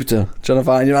to Jupiter trying to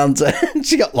find your auntie?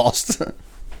 She got lost.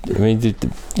 I mean,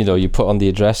 you put on the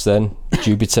address then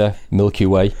Jupiter, Milky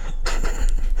Way.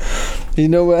 You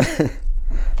know,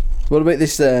 what about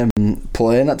this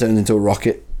plane that turns into a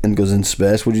rocket and goes into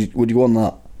space? Would you want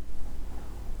that?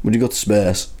 Would you go to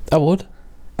space? I would.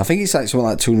 I think it's like something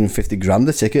like 250 grand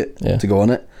a ticket to go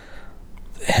on it.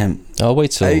 I'll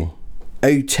wait till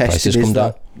how tested is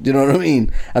that? Do you know what I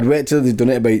mean? I'd wait till they've done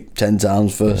it about 10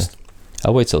 times first. Yeah.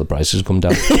 I'll wait till the prices come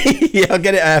down. Yeah, I'll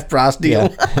get it half price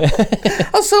deal. Yeah.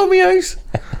 I'll sell my house.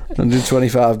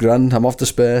 125 grand. I'm off to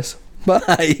space.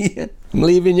 Bye. I'm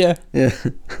leaving you. Yeah.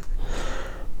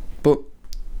 But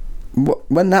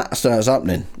when that starts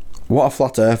happening, what are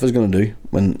flat earthers going to do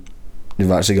when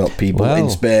you've actually got people in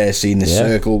space seeing this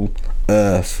circle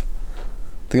Earth?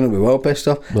 They're going to be well pissed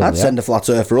off. Well, I'd send a flat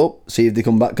earther up, see if they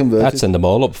come back converted. I'd send them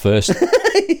all up first.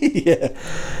 Yeah.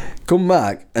 Come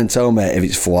back and tell me if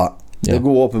it's flat. Yeah. They'll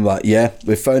go up and be like, yeah,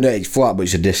 we found out it's flat, but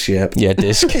it's a disc shape. Yeah,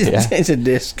 disc. Yeah. It's a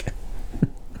disc.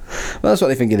 Well, that's what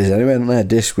they think it is anyway, don't they? A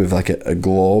disc with like a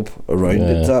globe around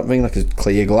it type thing, like a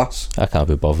clear glass. I can't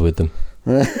be bothered with them.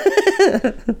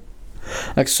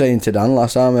 Like saying to Dan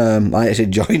last time, I actually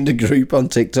joined a group on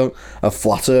TikTok of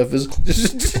flat earthers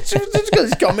just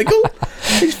because it's comical.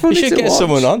 It's funny. You should get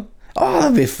someone on. Oh,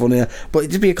 that'd be funny. But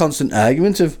it'd be a constant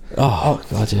argument of, oh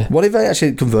God, yeah. What if I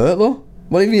actually convert though?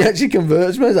 What if he actually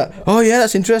converts me? He's like, oh yeah,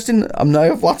 that's interesting. I'm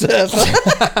now a flat earther.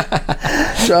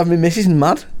 So I've been missus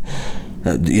mad.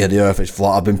 Yeah, the earth is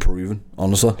flat. I've been proven,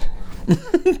 honestly.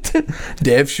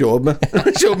 Dave showed me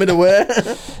the way.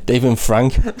 Dave and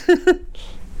Frank.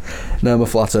 No, I'm a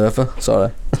flat earther.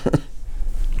 Sorry.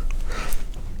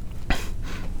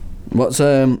 What's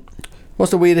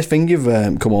the weirdest thing you've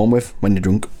come home with when you're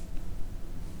drunk?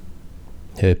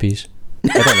 Herpes. I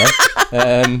don't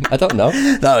know. I don't know.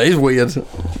 That is weird.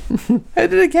 How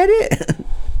did I get it?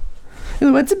 I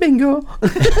went to bingo.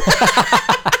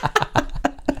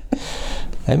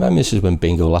 Hey, my missus went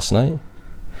bingo last night.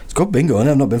 It's good bingo, and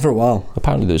I've not been for a while.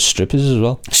 Apparently there's strippers as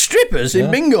well. Strippers in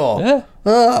bingo?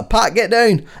 Yeah. Pat, get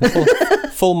down.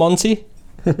 Full Monty.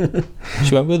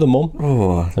 She went with her mum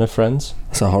and her friends.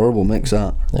 That's a horrible mix,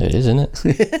 that. It is, isn't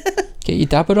it? Get your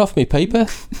dabber off me paper.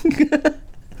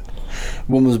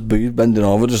 Woman's boob bending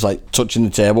over, just like touching the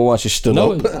table while she stood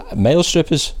up. Male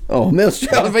strippers. Oh, male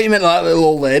strippers. I thought you meant like little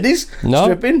old ladies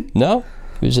stripping. No,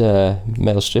 it was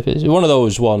male strippers. One of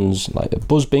those ones like a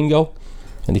buzz bingo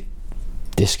and the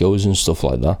discos and stuff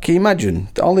like that. Can you imagine?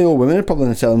 All the old women are probably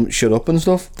going to tell them shut up and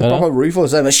stuff. They're probably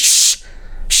ruthless. They're like, shh,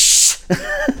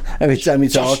 Every time you're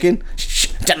talking,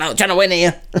 trying to win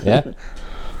here. Yeah.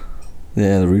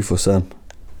 Yeah, the ruthless Sam.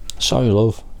 Sorry,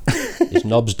 love. His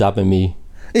knob's dabbing me.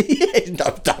 Yeah, he's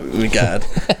not dabbing me, God.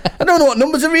 I don't know what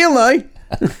numbers are real now.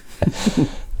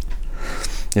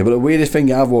 Yeah, but the weirdest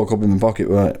thing I've woke up in my pocket,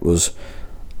 right, was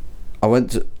I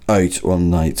went out one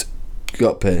night,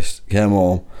 got pissed, came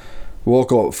home,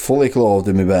 woke up fully clothed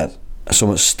in my bed.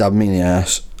 Someone stabbed me in the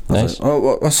ass. I was like,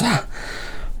 oh, what's that?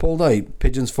 Pulled out,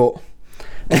 pigeon's foot.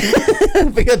 I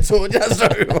think I told you that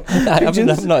story.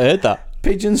 I've not heard that.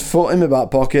 Pigeon's foot in my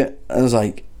back pocket. I was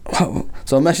like, what?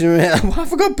 So I'm messaging me, I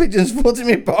forgot pigeon's foot in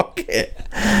my pocket.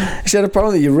 He said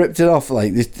apparently you ripped it off,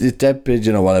 like this dead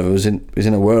pigeon or whatever was in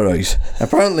a warehouse.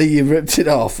 Apparently you ripped it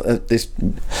off at this,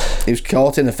 it was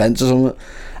caught in a fence or something,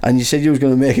 and you said you was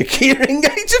going to make a keyring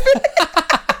out of it.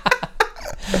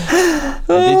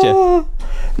 Did you?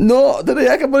 No, did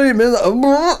I can't believe it.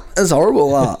 It's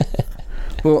horrible, that.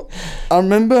 But I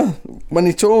remember when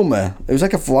he told me, it was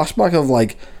like a flashback of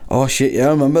like, oh shit, yeah, I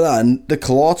remember that. And the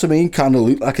claw to me kind of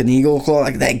looked like an eagle claw,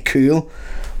 like that cool.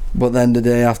 But then the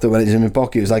day after, when it was in my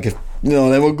pocket, it was like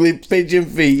them ugly pigeon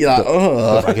feet. You're like,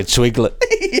 oh,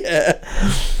 Yeah.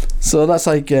 So that's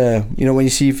like, when you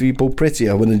see people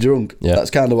prettier when they're drunk. Yeah.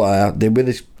 That's kind of what I did with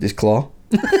this claw.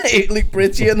 It looked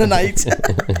pretty in the night.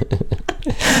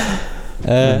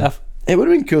 It would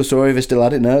have been a cool story if I still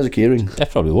had it now as a keyring. I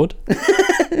probably would.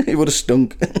 It would have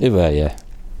stunk. Yeah.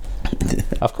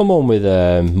 I've come home with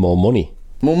more money.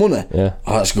 More money? Yeah.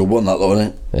 Oh, that's a good one, that though,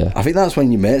 isn't it? Yeah. I think that's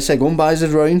when your mate say, go and buy us a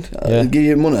round, give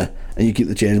you money, and you keep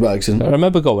the change bags. And I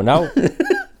remember going out. I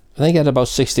think I had about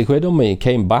 60 quid on me and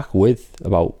came back with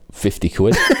about 50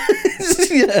 quid.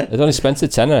 Yeah. I'd only spent a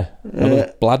tenner. I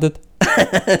was bladdered.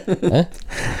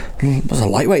 It was a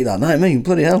lightweight that night, mate.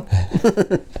 Bloody hell.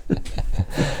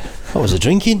 What was I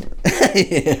drinking?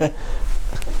 Yeah.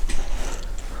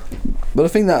 But I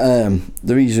think that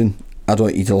the reason I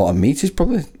don't eat a lot of meat is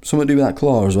probably something to do with that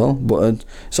claw as well. But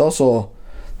it's also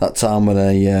that time when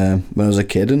I was a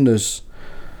kid and there's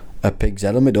a pig's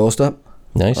head on my doorstep.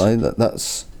 Nice.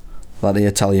 That's like the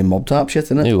Italian mob type shit,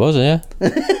 isn't it? It was, yeah.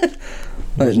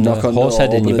 Knock on horse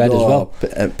head in your bed as well.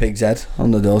 A pig's head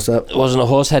on the doorstep. There wasn't a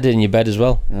horse head in your bed as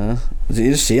well. Yeah.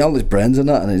 You just see all these brains in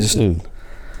that, and it just. Ooh.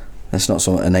 That's not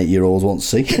something an 8-year-old wants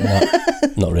to see. No,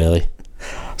 not really.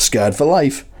 Scared for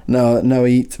life. No, I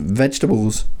eat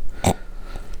vegetables.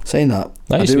 Saying that,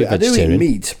 I do eat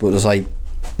meat, but there's like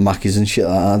mackies and shit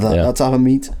like that type of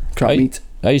meat, meat.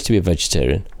 I used to be a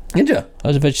vegetarian. Did you? I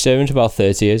was a vegetarian for about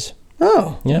 30 years.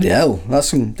 Oh, yeah. Hell, that's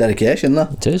some dedication,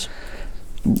 that. It is.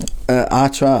 I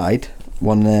tried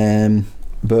one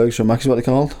burgers from Mackies, what they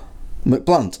called?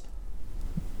 McPlant.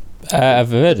 I've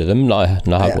heard of them, not had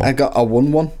one. I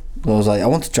won one. I was like, I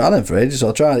want to try them for ages, so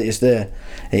I tried it yesterday.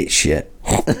 It's shit.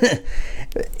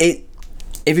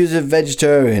 If it was a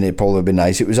vegetarian, it'd probably be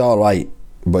nice. It was alright,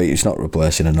 but it's not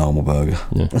replacing a normal burger.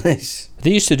 Yeah.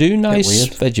 They used to do nice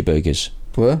veggie burgers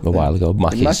a while ago.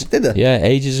 Mackies. Did they? Yeah,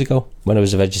 ages ago. When I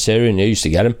was a vegetarian, I used to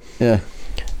get them. Yeah.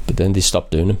 But then they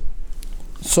stopped doing them.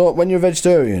 So when you're a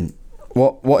vegetarian,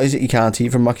 what is it you can't eat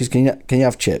from Mackies? Can you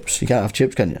have chips? You can't have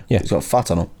chips, can you? Yeah. It's got fat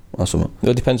on them or something.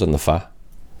 Well, it depends on the fat.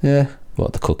 Yeah.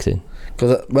 What they're cooked in.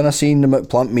 Because when I seen the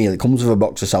McPlant meal, it comes with a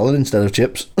box of salad instead of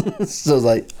chips. So I was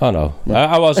like, oh no,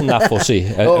 I wasn't that fussy.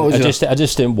 I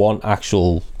just didn't want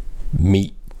actual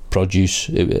meat produce,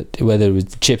 whether it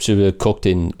was chips were cooked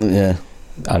in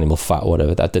animal fat or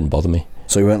whatever. That didn't bother me.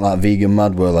 So you went like vegan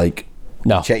mad, where like,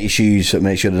 no, check your shoes to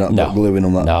make sure they're not got glue in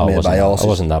them that made by horses. I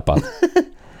wasn't that bad.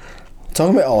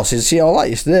 Talking about horses, see all that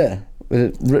yesterday.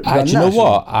 Do you know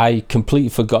what? I completely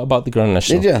forgot about the Grand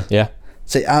National. Did you? Yeah.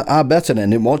 See, I bet on it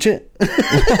and didn't watch it.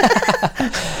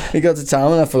 It got to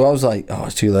time and I forgot. I was like, oh,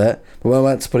 it's too late. But when I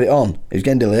went to put it on, it was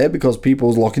getting delayed because people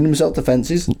was locking themselves to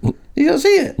fences. Did you not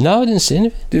see it? No, I didn't see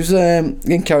anything. It was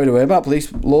getting carried away by police.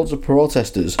 Loads of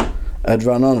protesters had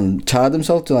ran on and tied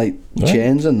themselves to like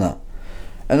chains and that.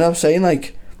 And I was saying,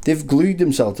 like, they've glued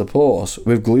themselves to posts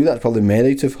with glue that's probably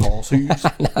made out of horse hooves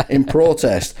in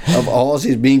protest of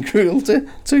horses being cruel to.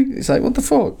 It's like, what the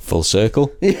fuck? Full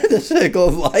circle. Yeah, the circle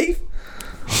of life.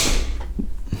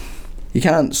 You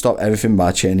can't stop everything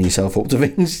by chaining yourself up to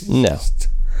things. No. It's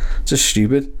just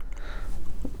stupid.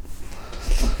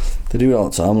 They do it all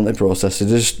the time, don't they, protest?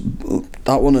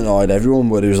 That one annoyed everyone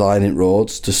where they was lining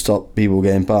roads to stop people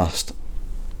getting past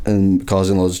and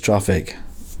causing loads of traffic.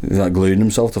 He's like gluing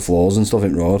himself to floors and stuff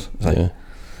in the road. It's like,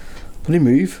 bloody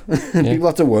move. People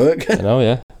have to work. I know,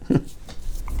 yeah.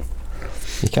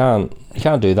 You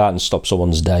can't do that and stop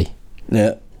someone's day.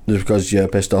 Yeah, just because you're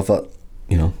pissed off that,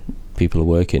 people are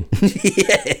working.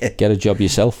 Yeah. Get a job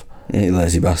yourself. Yeah, you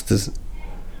lazy bastards.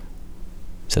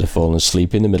 Instead of falling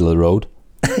asleep in the middle of the road.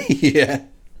 Yeah.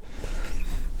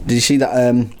 Did you see that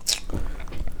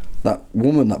that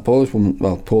woman, that Polish woman,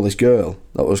 Polish girl,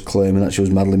 that was claiming that she was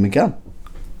Madeleine McCann?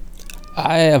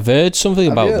 I have heard something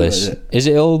Have you about heard this. of it? Is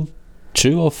it all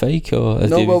true or fake? Or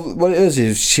No, well, what it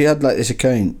is she had like this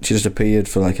account. She just appeared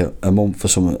for like a month for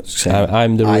something. Saying,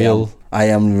 I'm the real... I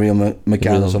am the real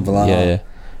McCann or something like that. Yeah.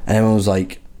 And everyone was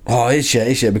like, oh, is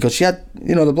she? Because she had,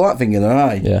 the black thing in her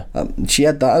eye. Yeah. She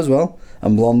had that as well.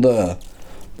 And blonde hair.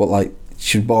 But like,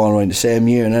 she was born around the same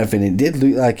year and everything. It did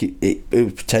look like it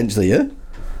was potentially her.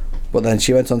 But then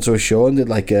she went onto a show and did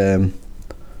like a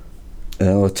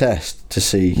test to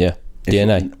see... Yeah.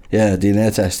 DNA. Yeah,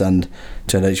 DNA test, and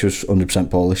turned out she was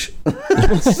 100% Polish.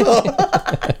 So,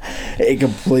 it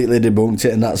completely debunked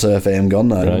it, and that's her fame gone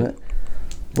now, isn't it?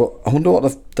 But I wonder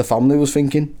what the family was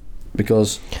thinking,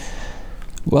 because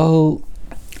well,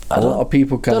 a lot of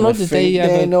people kind of think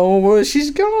they know where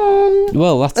she's gone.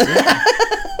 Well, that's it.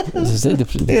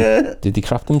 Did they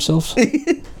craft themselves?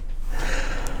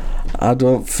 I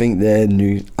don't think they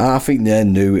knew. I think they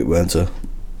knew it weren't her.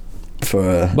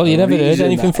 Well, you never heard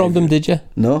anything from them, did you?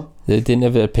 No, they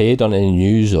never appeared on any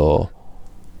news or.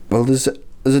 Well, there's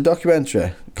a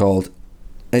documentary called.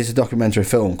 It's a documentary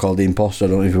film called The Imposter. I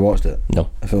don't know if you watched it. No.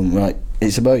 A film, right?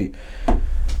 It's about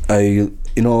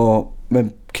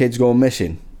when kids go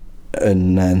missing,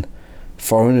 and then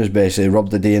foreigners basically rob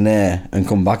the DNA and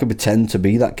come back and pretend to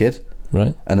be that kid.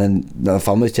 Right. And then the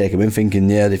families take them in thinking,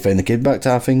 yeah, they found the kid back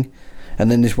type thing. And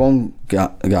then this one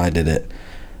guy did it.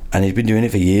 And he's been doing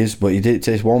it for years, but he did it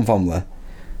to this one family,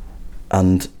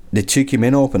 and they took him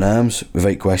in open arms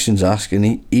without questions asked. And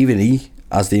he,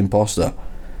 as the imposter,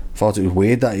 thought it was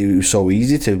weird that it was so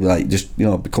easy to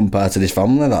become part of this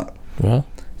family. That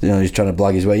he's trying to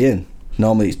blag his way in.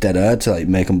 Normally, it's dead hard to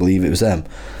make them believe it was them.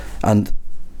 And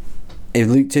he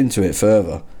looked into it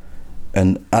further,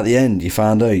 and at the end, you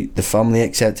found out the family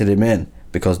accepted him in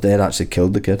because they'd actually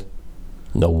killed the kid.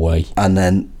 No way. And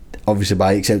then, obviously,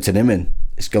 by accepting him in,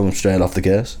 it's going straight off the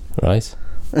case. Right.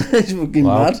 It's fucking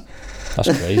mad.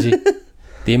 That's crazy.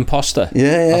 The Imposter.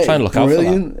 Yeah. I'll try and look out for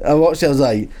that. I watched it, I was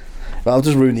like, well, I'll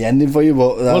just ruin the ending for you,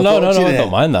 but... No, I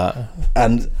don't mind that.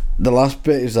 And the last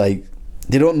bit is like,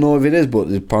 they don't know if it is,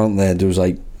 but apparently there was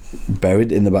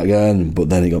buried in the back garden, but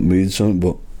then it got moved something,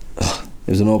 but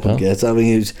it was an open gate. I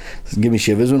mean, it gave me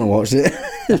shivers when I watched it.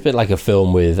 It's a bit like a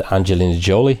film with Angelina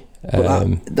Jolie.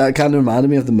 But that kind of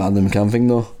reminded me of the Madeleine McCann thing,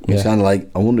 though. It's kind of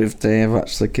like, I wonder if they ever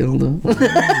actually killed her.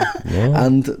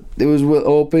 And it was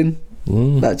hoping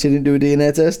that she didn't do a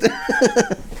DNA test.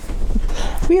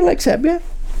 We'll accept you.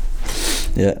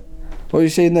 Yeah. What were you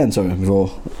saying then? Sorry,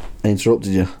 before I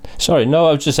interrupted you. Sorry, no,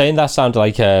 I was just saying that sounded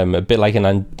like a bit like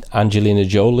an Angelina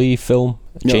Jolie film,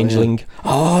 Changeling. Yeah.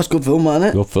 Oh, it's a good film, isn't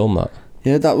it? Good film, that.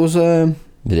 Yeah, that was... The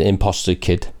imposter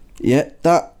kid. Yeah,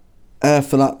 that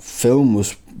for that film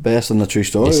was based on the true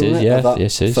story, Yes, wasn't it? Yeah, of that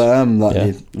yes, it is. firm that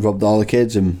they robbed all the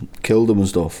kids and killed them and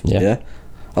stuff. Yeah.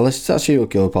 I listened to that Serial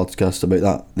Killer podcast about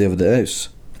that the other day. It's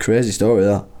a crazy story,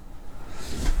 that.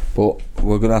 But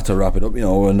we're going to have to wrap it up,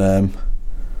 and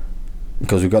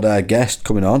because we've got our guest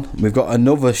coming on. We've got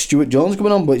another Stewart-Jones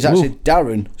coming on, but it's actually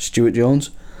Darren Stewart-Jones.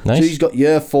 Nice. So he's got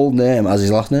your full name as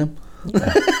his last name.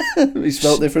 He's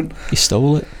spelled different. He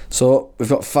stole it. So we've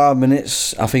got 5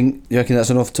 minutes. I think, you reckon that's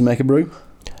enough to make a brew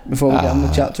before we get on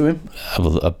the chat to him?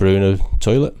 Have a brew in a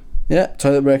toilet. Yeah,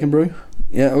 toilet break and brew.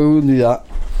 Yeah, we will do that.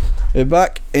 We're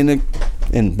back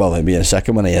it'll be in a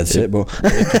second when I edit it, but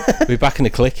we'll be back in a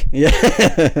click. Yeah.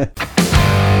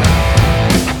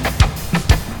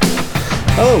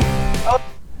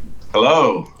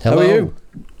 Hello. How are you?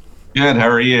 Good. How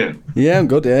are you? Yeah, I'm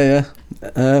good.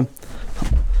 Yeah.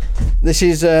 This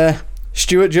is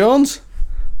Stewart-Jones.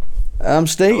 I'm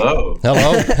Steve. Hello.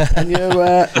 And you're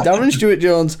Darren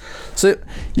Stewart-Jones. So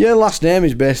your last name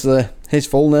is basically his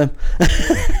full name.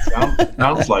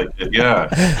 Sounds like it, yeah.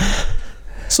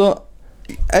 So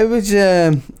how's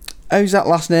that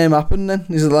last name happen then?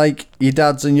 Is it like your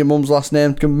dad's and your mum's last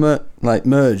name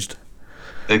merged?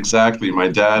 Exactly. My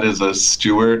dad is a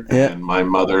Stewart and my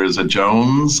mother is a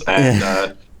Jones.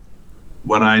 And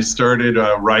when I started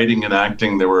writing and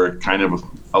acting, there were kind of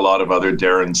a lot of other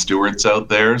Darren Stewarts out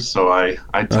there. So I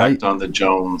tacked on the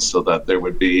Jones so that there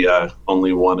would be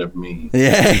only one of me.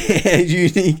 Yeah,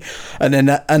 unique. And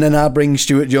then I bring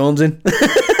Stewart-Jones in.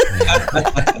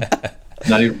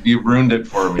 Now you've ruined it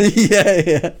for me.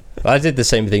 Yeah. I did the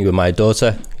same thing with my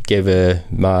daughter. Gave her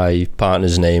my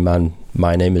partner's name and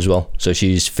my name as well. So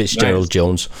she's Fitzgerald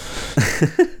Jones.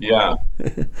 Yeah.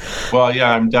 Well,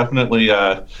 yeah, I'm definitely...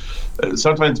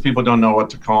 sometimes people don't know what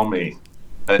to call me.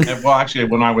 Well, actually,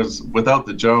 when I was without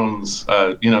the Jones,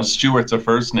 Stewart's a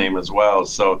first name as well.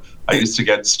 So I used to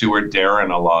get Stewart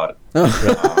Darren a lot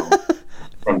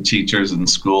from teachers in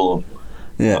school.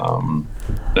 Yeah.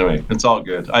 Anyway, it's all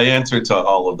good. I answer to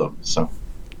all of them. So.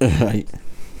 Right.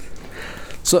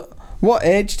 So, what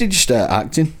age did you start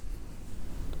acting?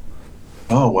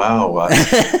 Oh wow!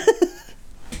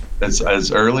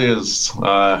 As early as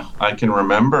I can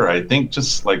remember. I think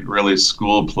just like really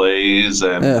school plays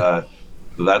and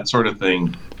that sort of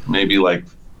thing. Maybe like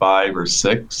 5 or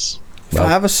 6.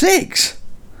 5 or 6?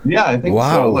 Yeah, I think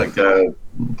so. Like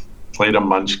played a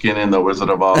Munchkin in The Wizard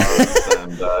of Oz.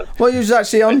 And well, you was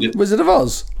actually on Wizard of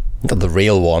Oz. Not the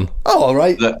real one. Oh, all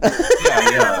right.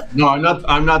 Yeah. No,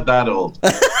 I'm not that old.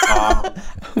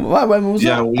 When was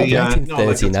that? Yeah,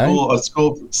 like a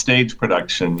school stage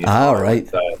production. Right.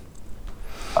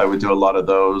 I would do a lot of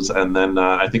those, and then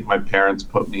I think my parents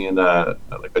put me in a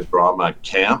drama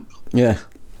camp. Yeah.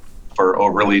 For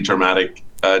overly dramatic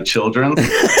children,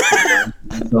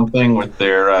 something with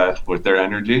their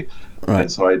energy. Right.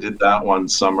 And so I did that one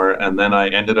summer, and then I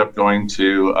ended up going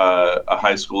to a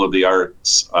high school of the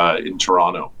arts in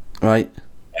Toronto. Right.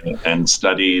 And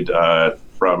studied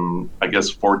from, I guess,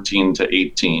 14 to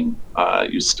 18.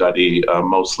 You study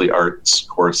mostly arts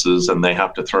courses, and they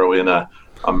have to throw in a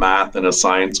math and a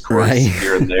science course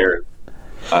here and there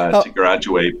to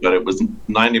graduate. But it was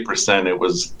 90%. It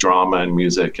was drama and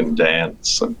music and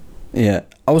dance. Yeah.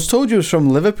 I was told you was from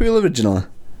Liverpool originally.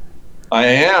 I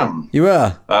am. You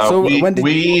are? So when did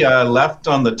we left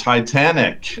on the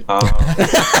Titanic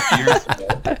years ago.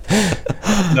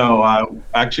 No,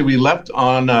 actually, we left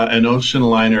on an ocean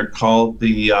liner called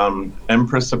the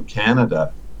Empress of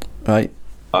Canada. Right.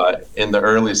 In the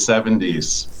early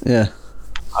 70s. Yeah.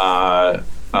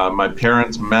 My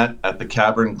parents met at the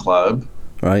Cavern Club.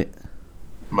 Right.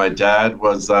 My dad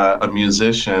was a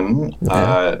musician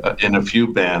in a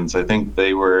few bands. I think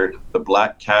they were the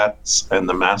Black Cats and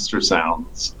the Master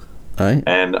Sounds. Right.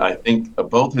 And I think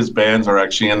both his bands are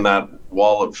actually in that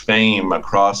wall of fame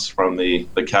across from the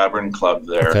Cavern Club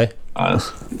there. Okay.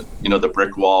 The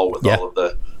brick wall with all of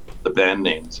the band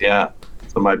names. Yeah.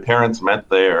 So my parents met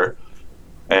there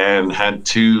and had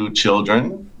 2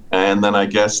 children. And then I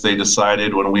guess they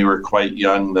decided when we were quite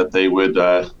young that they would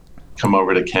come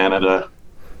over to Canada.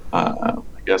 I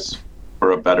guess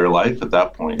for a better life at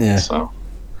that point. Yeah. So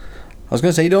I was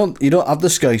going to say you don't have the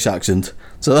Scottish accent.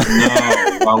 So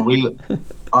no, well,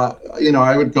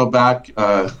 I would go back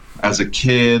as a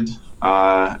kid,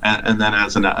 and then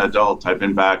as an adult, I've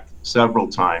been back several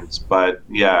times. But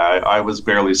yeah, I was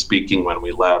barely speaking when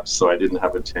we left, so I didn't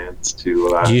have a chance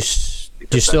to. Do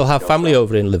you still have family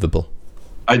over in Liverpool?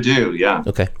 I do. Yeah.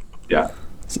 Okay. Yeah.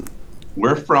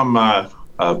 We're from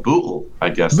Bootle,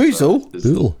 I guess. Bootle.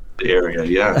 The area,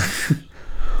 yeah.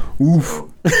 Oof. So.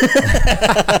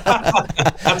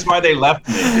 That's why they left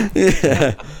me.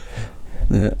 Yeah.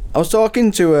 I was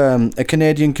talking to a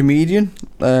Canadian comedian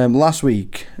last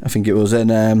week, I think it was,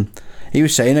 and he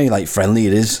was saying how friendly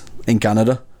it is in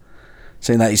Canada,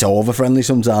 saying that it's over friendly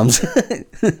sometimes.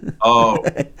 Oh,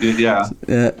 yeah.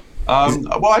 Yeah.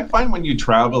 Well, I find when you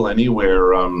travel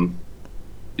anywhere,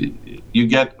 you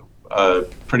get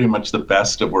pretty much the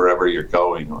best of wherever you're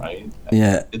going, right?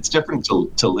 Yeah. It's different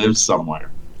to live somewhere.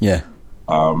 Yeah.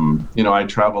 I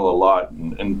travel a lot,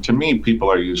 and to me, people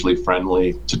are usually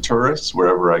friendly to tourists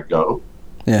wherever I go.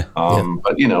 Yeah.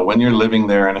 But when you're living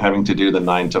there and having to do the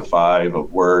 9 to 5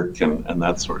 of work and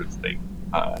that sort of thing,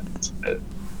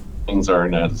 things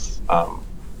aren't as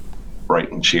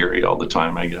bright and cheery all the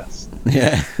time, I guess.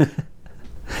 Yeah.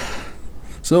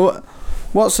 So,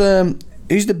 what's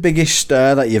who's the biggest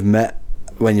star that you've met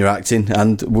when you're acting,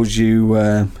 and was you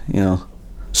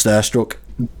starstruck?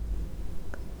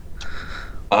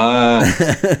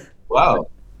 Wow.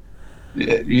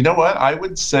 You know what? I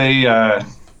would say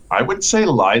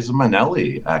Liza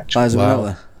Minnelli, actually. Liza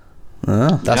Minnelli.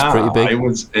 Oh. That's pretty big. I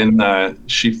was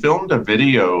she filmed a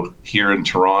video here in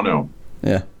Toronto.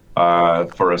 Yeah.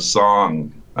 For a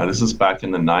song. This is back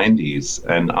in the 90s,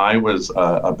 and I was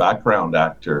a background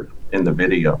actor in the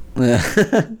video. Yeah.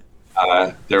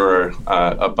 There were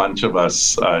a bunch of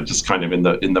us just kind of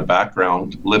in the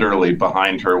background, literally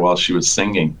behind her while she was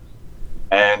singing.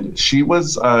 And she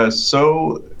was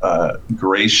so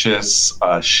gracious.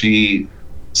 She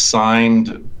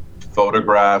signed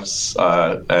photographs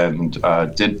and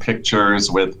did pictures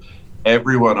with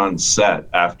everyone on set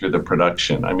after the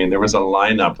production. I mean, there was a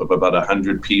lineup of about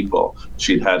 100 people.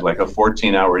 She'd had like a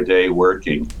 14-hour day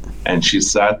working, and she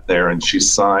sat there and she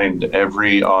signed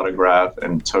every autograph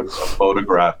and took a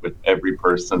photograph with every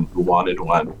person who wanted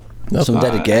one. Some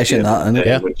dedication, that, isn't it?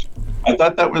 Yeah. Which I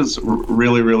thought that was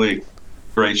really, really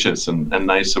gracious and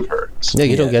nice of her. Yeah,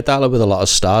 you don't get that with a lot of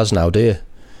stars now, do you?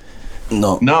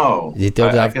 No. You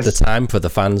don't have the time for the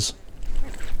fans.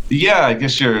 Yeah, I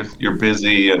guess you're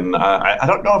busy, and I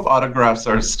don't know if autographs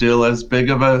are still as big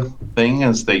of a thing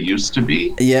as they used to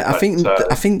be. Yeah, I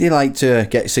think they like to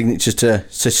get signatures to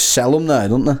sell them now,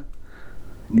 don't they?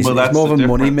 It's more of a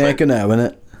money maker now, isn't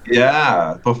it?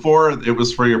 Yeah, before it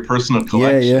was for your personal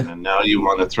collection, and now you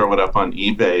want to throw it up on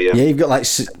eBay. Yeah, you've got like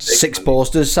 6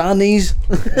 posters. Sign these.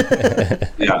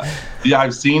 Yeah,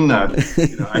 I've seen that.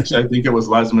 Actually, I think it was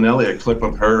Liza Minnelli, a clip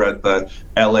of her at the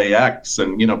LAX,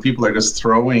 and people are just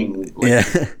throwing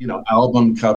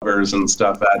album covers and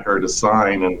stuff at her to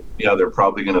sign, and they're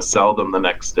probably going to sell them the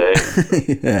next day.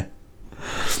 Yeah.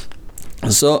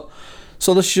 So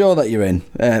the show that you're in,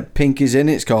 Pink is In,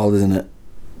 it's called, isn't it?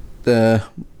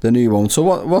 The new one. So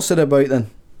what's it about then?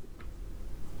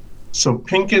 So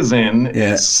Pink is In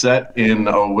is set in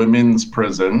a women's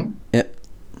prison. Yep.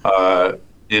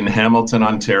 In Hamilton,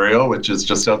 Ontario, which is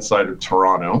just outside of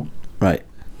Toronto. Right.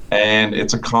 And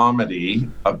it's a comedy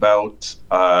about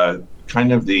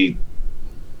kind of the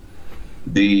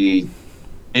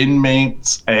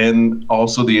inmates and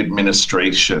also the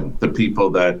administration, the people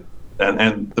that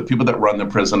and the people that run the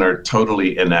prison are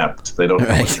totally inept. They don't know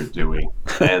what they're doing.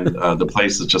 And the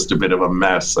place is just a bit of a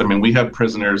mess. I mean, we have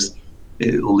prisoners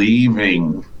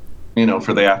leaving,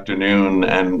 for the afternoon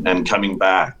and coming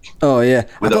back. Oh, yeah.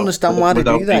 I don't understand why they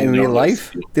do that in real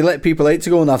life. They let people out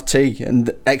to go and have tea and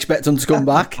expect them to come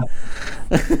back.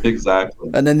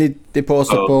 Exactly. And then they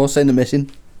post a post saying they're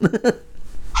missing.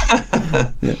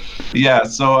 Yeah,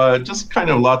 so just kind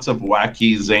of lots of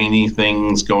wacky, zany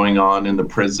things going on in the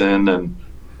prison, and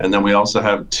then we also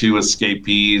have 2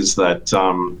 escapees that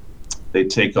they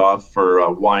take off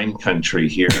for wine country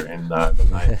here in the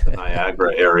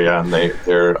Niagara area, and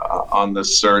they're on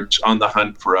the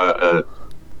hunt for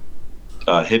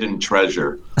a hidden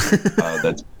treasure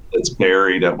that's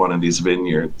buried at one of these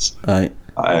vineyards. Right.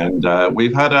 And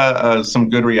we've had some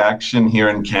good reaction here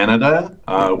in Canada.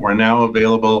 We're now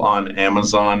available on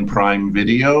Amazon Prime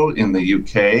Video in the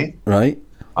UK, right,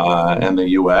 and the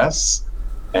US.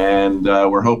 And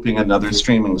we're hoping another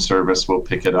streaming service will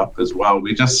pick it up as well.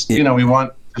 We just, we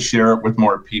want to share it with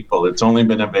more people. It's only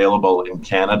been available in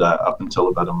Canada up until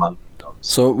about a month ago.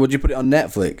 So would you put it on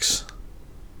Netflix?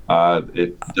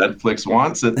 If Netflix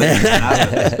wants it, they can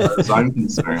have it, as far as I'm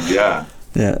concerned, yeah.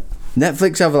 Yeah.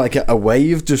 Netflix have like a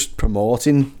way of just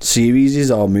promoting series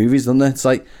or movies, don't they? It's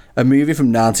like a movie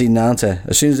from 1990.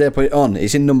 As soon as they put it on,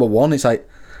 it's in number 1. It's like,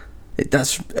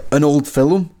 that's an old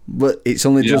film, but it's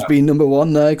only just been number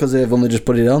 1 now because they've only just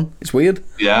put it on. It's weird.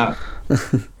 Yeah.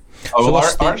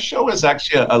 Our show is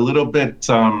actually a little bit,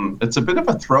 it's a bit of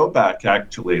a throwback,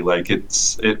 actually. Like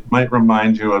it might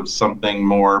remind you of something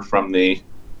more from the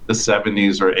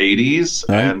 70s or 80s.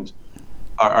 Right. And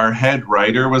our head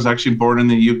writer was actually born in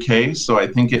the UK, so I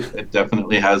think it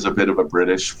definitely has a bit of a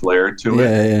British flair to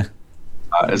it. Yeah.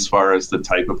 As far as the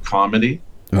type of comedy.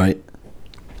 Right.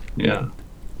 Yeah.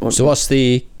 So what's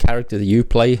the character that you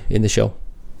play in the show?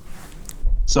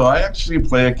 So I actually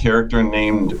play a character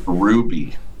named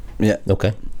Ruby. Yeah.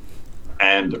 Okay.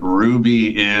 And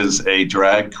Ruby is a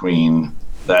drag queen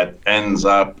that ends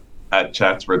up at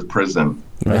Chatsworth Prison.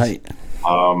 Right.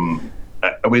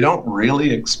 We don't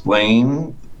really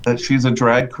explain that she's a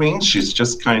drag queen. She's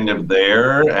just kind of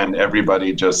there, and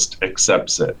everybody just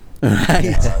accepts it.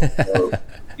 Right. So,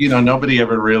 nobody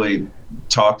ever really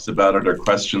talks about it or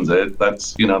questions it.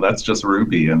 That's just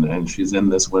Ruby, and she's in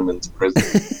this women's prison.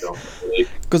 We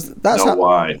don't really know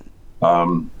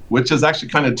why. Which is actually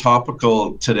kind of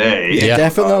topical today. Yeah,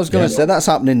 definitely. I was going to say that's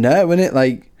happening now, isn't it?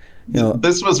 Like,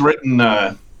 this was written.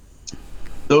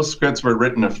 Those scripts were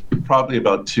written probably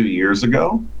about 2 years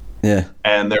ago. Yeah.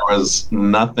 And there was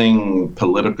nothing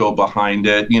political behind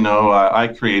it. I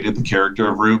created the character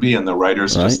of Ruby, and the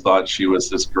writers just thought she was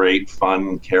this great,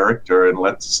 fun character, and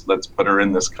let's put her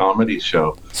in this comedy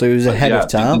show. So he was ahead of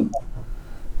time.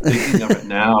 Thinking of it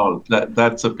now,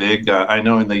 that's a big. I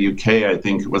know in the UK, I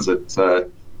think was it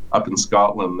up in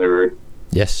Scotland, they were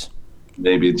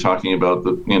maybe talking about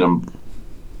the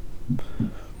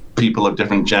people of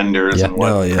different genders and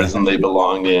what prison they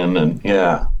belong in, and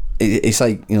it's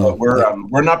like but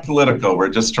we're not political. We're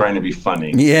just trying to be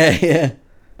funny. Yeah.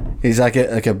 He's like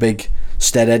a big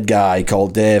steadhead guy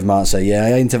called Dave might say,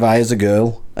 I identify as a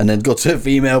girl, and then go to a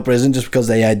female prison just because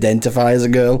they identify as a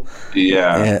girl.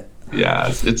 Yeah.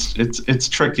 It's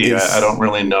tricky. I don't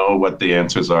really know what the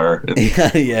answers are.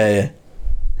 Yeah.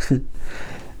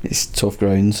 It's tough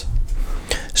grounds.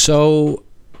 So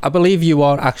I believe you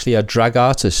are actually a drag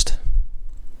artist.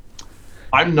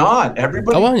 I'm not.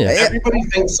 Everybody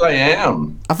thinks I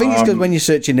am. I think it's because when you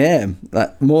search your name,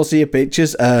 like most of your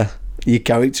pictures are your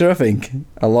character. I think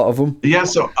a lot of them. Yeah.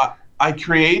 So I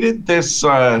created this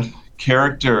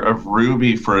character of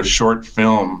Ruby for a short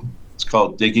film. It's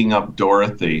called Digging Up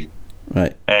Dorothy.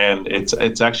 Right. And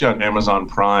it's actually on Amazon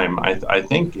Prime, I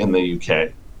think, in the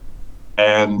UK.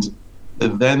 And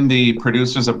then the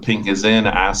producers of Pink is In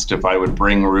asked if I would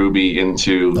bring Ruby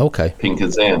into Pink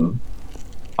is In.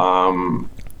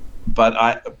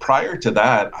 But prior to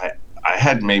that, I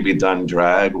had maybe done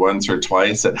drag once or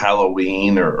twice at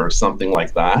Halloween or something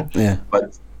like that. Yeah.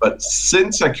 But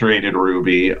since I created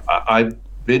Ruby, I've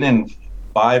been in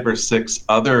 5 or 6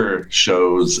 other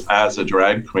shows as a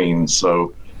drag queen.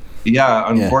 So,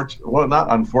 well,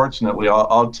 not unfortunately,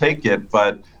 I'll take it,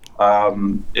 but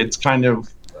it's kind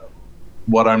of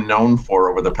what I'm known for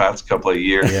over the past couple of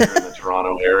years here in the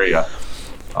Toronto area.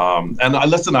 And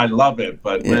I love it,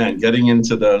 but man, getting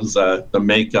into those the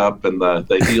makeup and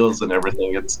the heels and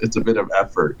everything, it's a bit of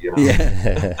effort, you know.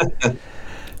 Yeah.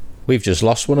 We've just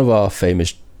lost one of our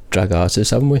famous drag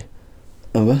artists, haven't we?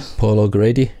 Paul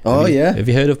O'Grady. Oh, yeah. Have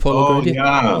you heard of Paul O'Grady?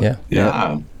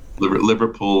 Yeah.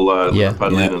 Liverpool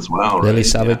Liverpudlian as well, right? Lily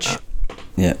Savage.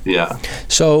 Yeah.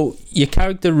 So your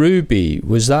character Ruby,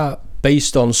 was that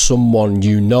based on someone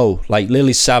you know? Like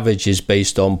Lily Savage is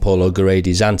based on Paul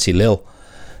O'Grady's Auntie Lil.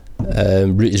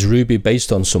 Is Ruby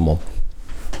based on someone?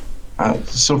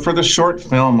 So for the short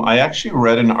film, I actually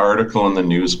read an article in the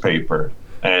newspaper,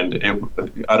 and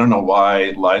I don't know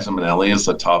why Liza Minnelli is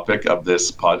the topic of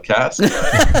this podcast.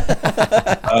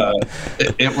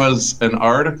 It was an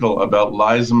article about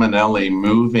Liza Minnelli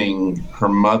moving her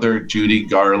mother Judy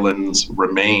Garland's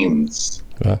remains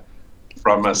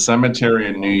from a cemetery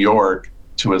in New York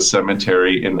to a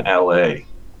cemetery in LA.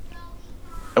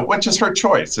 Which is her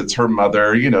choice. It's her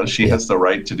mother, you know, she has the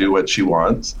right to do what she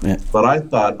wants. Yeah. But I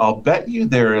thought, I'll bet you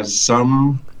there is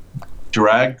some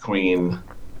drag queen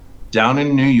down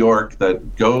in New York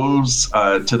that goes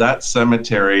to that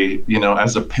cemetery, you know,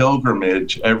 as a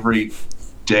pilgrimage every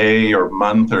day or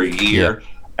month or year.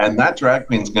 Yeah. And that drag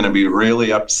queen's going to be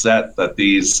really upset that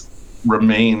these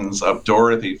remains of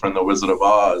Dorothy from The Wizard of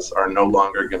Oz are no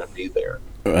longer going to be there.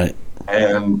 Right.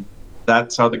 And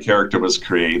that's how the character was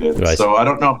created. Right. So I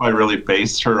don't know if I really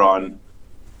based her on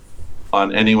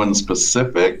anyone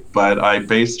specific, but I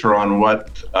based her on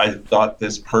what I thought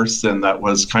this person that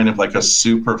was kind of like a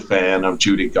super fan of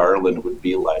Judy Garland would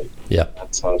be like. Yeah.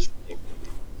 That's how I was thinking.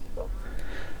 So.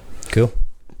 Cool.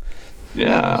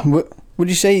 Yeah. Would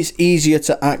you say it's easier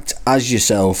to act as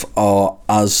yourself or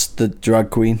as the drag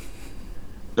queen?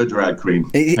 The drag queen.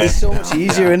 It's so much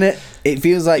easier, isn't it? It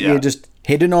feels like you're just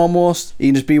hidden almost. You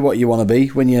can just be what you want to be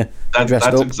when you're dressed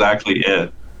up. That's exactly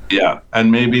it. Yeah.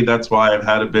 And maybe that's why I've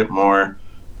had a bit more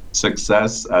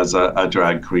success as a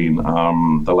drag queen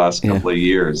the last couple of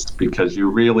years, because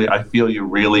I feel you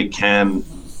really can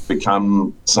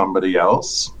become somebody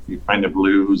else. You kind of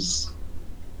lose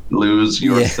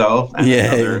yourself,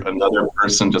 and another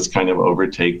person just kind of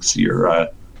overtakes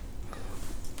your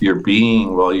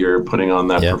being while you're putting on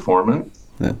that performance.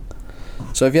 Yeah.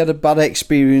 So have you had a bad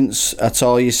experience at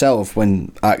all yourself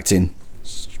when acting?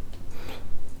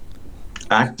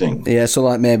 Yeah, so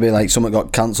like maybe like something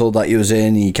got cancelled that you was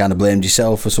in and you kind of blamed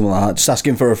yourself or something like that. Just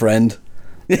asking for a friend.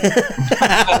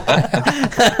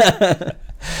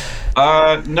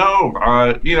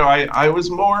 No, you know, I was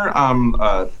more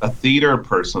a theater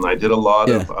person. I did a lot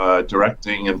of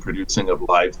directing and producing of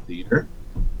live theater.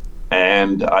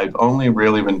 And I've only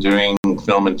really been doing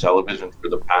film and television for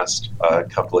the past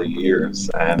couple of years.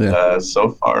 And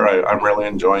so far, I'm really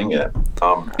enjoying it.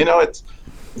 You know, it's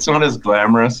not as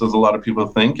glamorous as a lot of people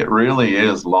think. It really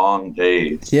is long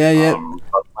days.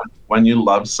 When you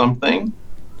love something,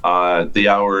 the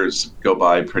hours go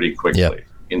by pretty quickly. Yep.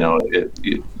 You know,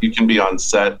 you can be on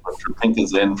set. For Pink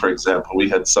is In, for example, we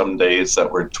had some days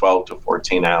that were 12 to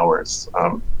 14 hours.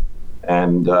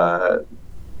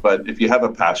 But if you have a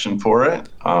passion for it,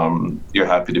 you're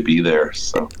happy to be there.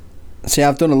 So, see,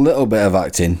 I've done a little bit of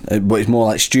acting, but it's more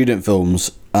like student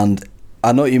films. And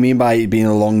I know what you mean by it being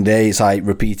a long day. It's like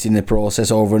repeating the process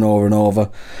over and over and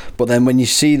over. But then when you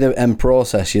see the end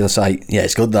process, you're just like, yeah,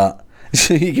 it's good that.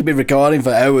 So you could be recording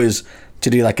for hours to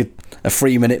do like a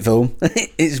 3-minute film.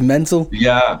 It's mental.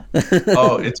 Yeah.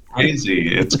 Oh, it's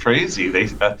crazy. It's crazy. They,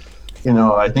 you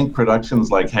know, I think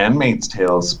productions like Handmaid's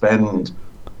Tale spend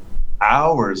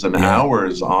hours and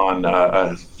hours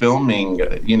on filming,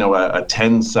 you know, a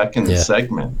 10-second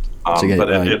segment. But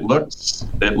it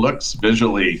looks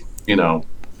visually, you know,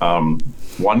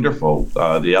 wonderful,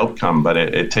 the outcome, but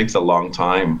it takes a long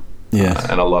time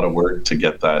and a lot of work to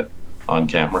get that on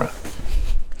camera.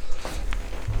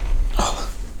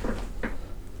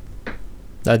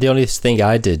 The only thing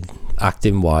I did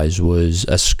acting-wise was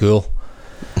a school.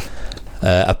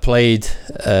 I played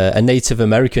a Native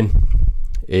American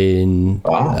in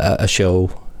a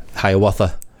show,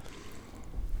 Hiawatha.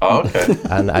 Oh, okay.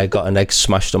 And I got an egg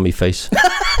smashed on my face.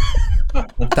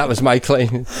 That was my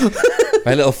claim.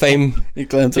 My little fame. You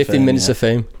claimed 15 minutes of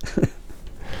fame.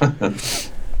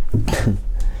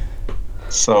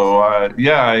 So, I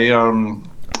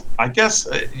guess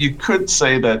you could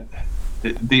say that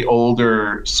the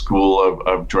older school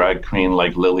of drag queen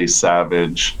like Lily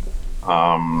Savage,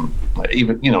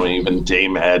 even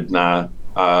Dame Edna,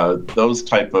 those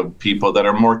type of people that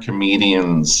are more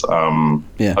comedians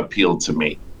appeal to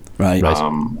me. Right.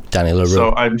 Danny LaRue.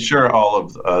 So I'm sure all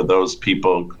of those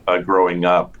people growing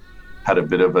up had a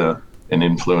bit of an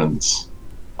influence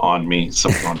on me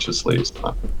subconsciously.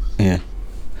 So. Yeah.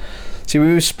 See,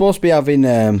 we were supposed to be having,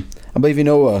 I believe you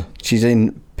know her, she's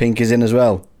in, Pink is in as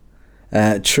well,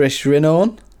 Trish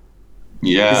Renone?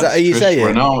 Yeah. Is that how you say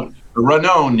it?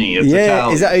 Renoni, it's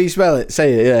Italian. Is that how you spell it?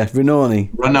 Say it, yeah,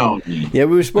 Renoni. Yeah,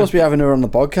 we were supposed to be having her on the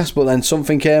podcast, but then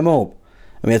something came up,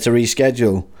 and we had to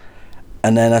reschedule,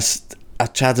 and then I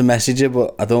tried to message her,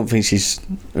 but I don't think she's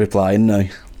replying now.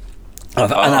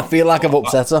 And I feel like I've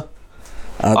upset her.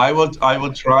 I will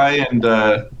try and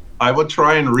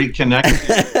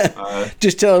reconnect.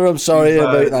 Just tell her I'm sorry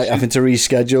about having to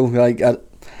reschedule.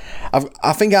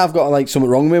 I think I've got something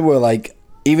wrong with me where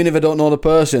even if I don't know the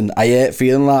person, I hate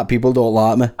feeling like people don't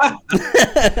like me.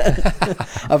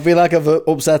 I feel like I've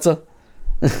upset her.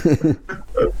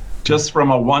 Just from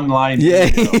a one-line,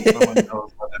 someone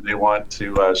knows whether they want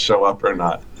to show up or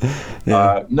not.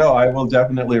 Yeah. No, I will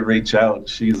definitely reach out.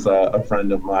 She's a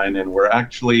friend of mine, and we're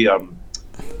actually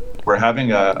we're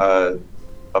having a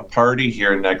party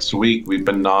here next week. We've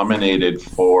been nominated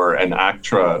for an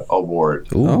ACTRA award,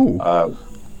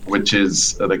 which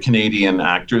is the Canadian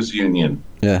Actors Union.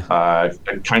 Yeah,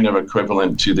 kind of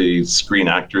equivalent to the Screen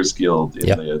Actors Guild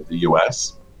in the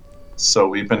U.S. So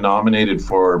we've been nominated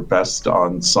for Best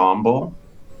Ensemble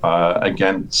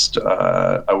against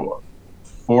 4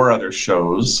 other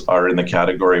shows are in the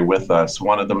category with us.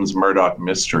 One of them is Murdoch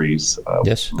Mysteries.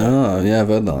 Yes. Oh, yeah, I've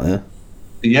heard that, yeah.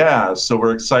 Yeah, so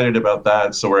we're excited about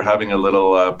that. So we're having a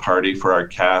little party for our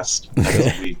cast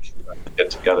next week to get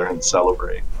together and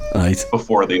celebrate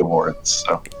before the awards.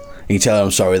 So. You tell her I'm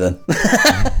sorry then.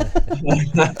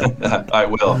 I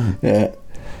will. Yeah.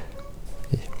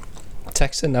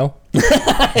 Text her now.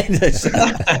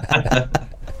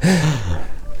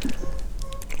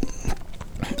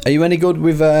 Are you any good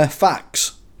with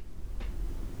facts?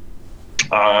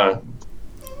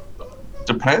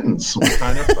 Depends. What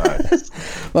kind of facts?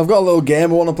 Well, I've got a little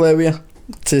game I want to play with you.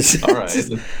 All right.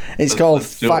 It's called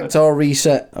Fact or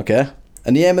Reset, okay?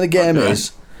 And the aim of the game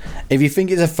is, if you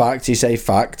think it's a fact, you say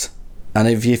fact. And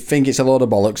if you think it's a load of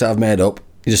bollocks that I've made up,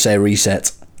 you just say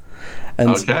reset.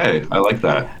 And okay, I like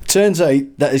that. Turns out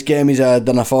that this game is harder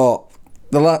than I thought.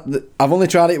 I've only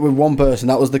tried it with one person,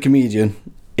 that was the comedian.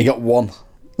 He got 1.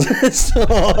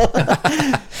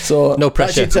 so no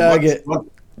pressure. That's your target.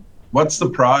 What's the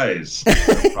prize?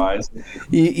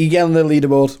 You get on the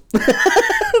leaderboard.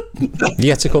 You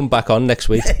get to come back on next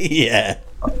week. Yeah.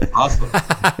 Awesome.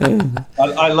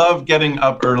 I love getting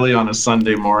up early on a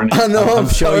Sunday morning. I know, I'm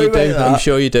sure you do. I'm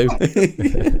sure you do.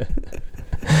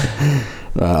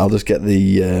 Right, I'll just get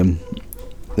the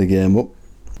game up.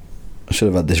 I should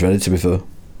have had this ready to be fair.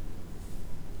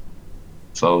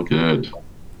 It's all good.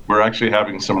 We're actually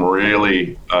having some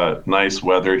really nice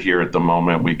weather here at the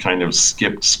moment. We kind of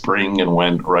skipped spring and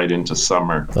went right into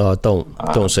summer. Oh,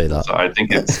 don't say that. So I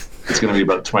think it's going to be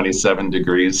about 27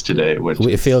 degrees today. Which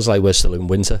it feels like we're still in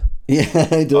winter.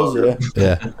 Yeah, it does.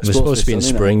 Yeah. We're supposed to be in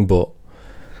spring, but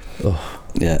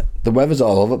yeah, the weather's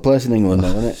all over the place in England,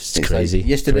 isn't it? It's crazy.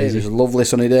 Yesterday it was a lovely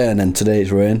sunny day, and then today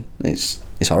it's rain. It's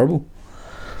horrible.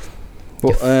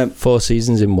 But 4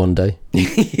 seasons in one day.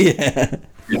 Yeah.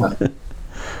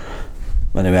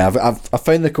 Anyway, I've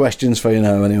found the questions for you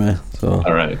now. Anyway, so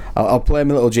all right, I'll play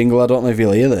my little jingle. I don't know if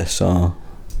you'll hear this. So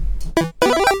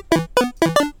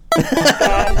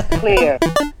clear.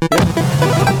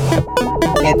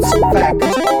 It's fact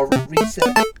or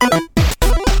reset.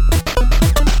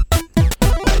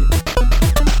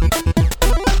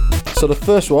 So the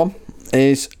first one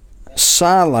is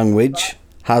sign language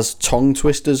has tongue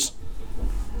twisters.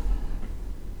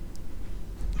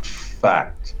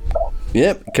 Fact.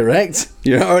 Yep, correct.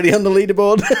 You're already on the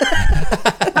leaderboard.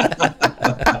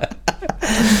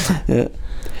 Yeah.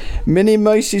 Minnie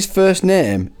Mouse's first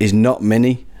name is not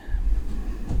Minnie.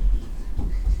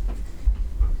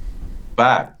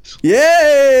 Fact.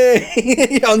 Yay!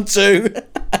 You're on 2.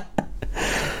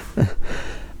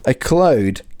 A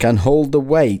cloud can hold the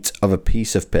weight of a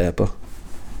piece of paper.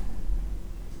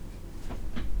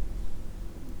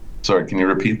 Sorry, can you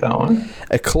repeat that one?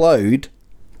 A cloud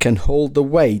can hold the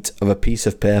weight of a piece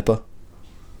of paper.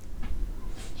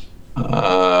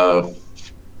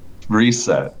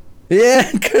 Reset.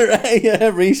 Yeah, correct. Yeah,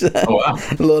 reset. Oh, wow.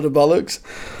 A load of bollocks.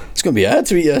 It's going to be hard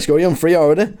to eat yesterday. You're on 3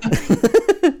 already.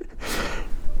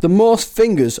 The most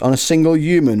fingers on a single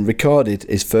human recorded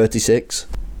is 36.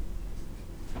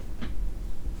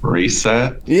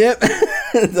 Reset. Yep.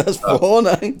 That's 4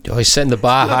 now. Oh, he's setting the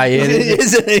bar high in.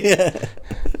 Is it?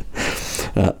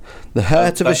 Yeah. The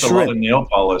heart of a That's a lot of shrimp. nail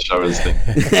polish, I was thinking.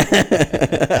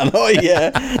 Oh, yeah.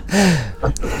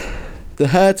 The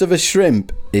heart of a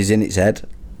shrimp is in its head.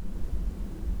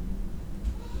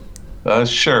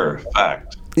 Sure,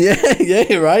 fact. Yeah,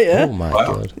 you're right, yeah. Oh my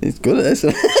Wow. god. It's good at this.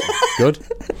 Good.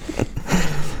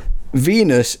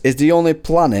 Venus is the only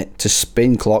planet to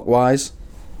spin clockwise.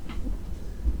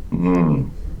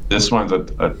 This one's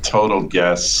a total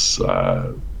guess.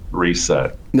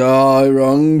 Reset. No,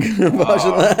 wrong.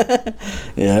 Unfortunately.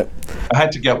 Yeah. I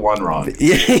had to get one wrong.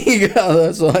 Yeah, you got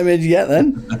that's what I made you get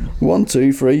then. 1,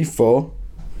 2, 3, 4.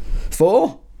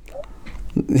 4?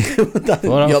 You got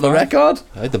the record?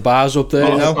 Hey, the bar's up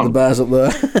there now. The bar's up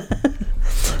there.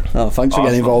 Oh, thanks for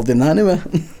getting involved in that anyway.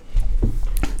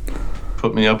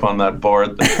 Put me up on that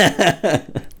board there.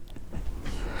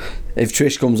 If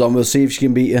Trish comes on, we'll see if she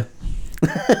can beat you.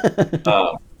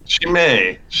 She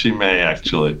may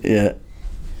actually. Yeah.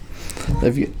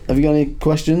 Have you got any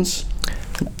questions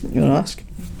you want to ask?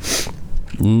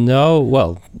 No,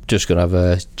 well, just gonna have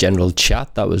a general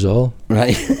chat. That was all.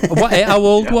 Right. How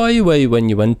old were you when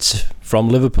you went from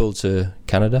Liverpool to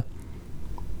Canada?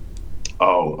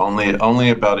 Oh, only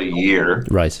about a year.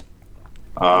 Right.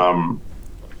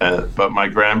 But my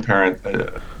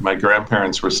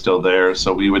grandparents were still there,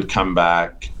 so we would come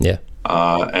back. Yeah.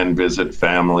 And visit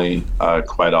family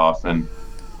quite often.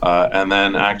 And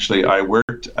then actually I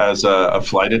worked as a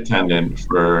flight attendant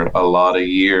for a lot of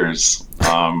years.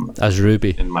 As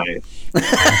Ruby. In my...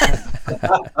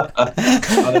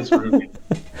 Not as Ruby.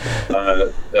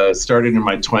 Started in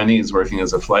my 20s working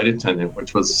as a flight attendant,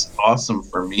 which was awesome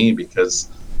for me because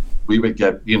we would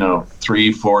get,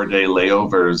 3-4 day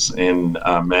layovers in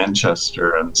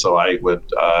Manchester. And so I would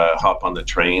hop on the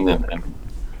train and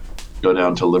go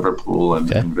down to Liverpool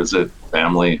and visit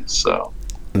family. So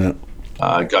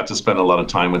I got to spend a lot of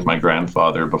time with my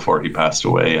grandfather before he passed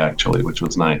away, actually, which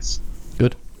was nice.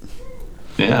 Good.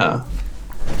 Yeah.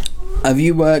 Have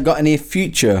you got any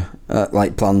future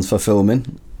plans for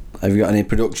filming? Have you got any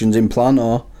productions in plan,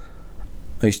 or?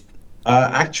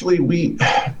 Actually, we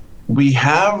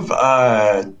have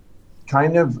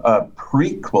kind of a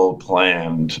prequel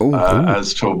planned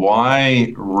as to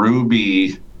why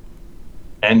Ruby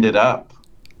ended up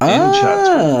in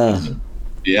Chatsworth.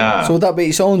 Yeah. So would that be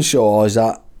its own show, or is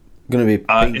that going to be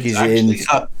Pinky's in?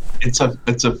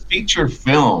 It's a feature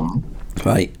film,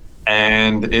 Right.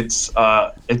 and it's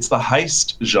the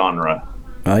heist genre.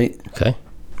 Right. Okay.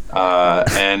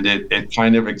 And it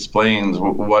kind of explains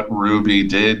what Ruby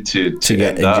did to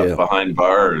get end up jail. behind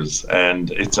bars,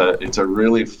 and it's a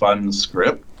really fun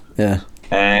script. Yeah.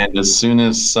 And as soon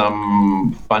as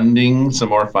some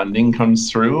more funding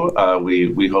comes through,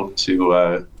 we hope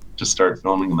to start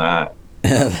filming that.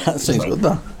 Yeah, that sounds good.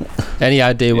 That. Any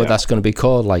idea what that's going to be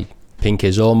called? Like Pink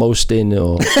is almost in,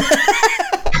 or?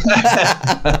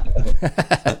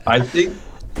 I think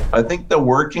the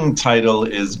working title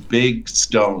is Big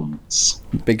Stones.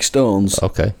 Big Stones.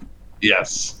 Okay.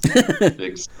 Yes.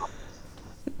 Big Stones.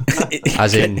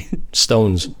 As in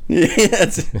stones.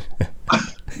 Yes.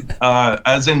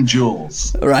 As in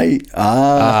jewels. Right.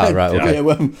 Right. Okay. Yeah,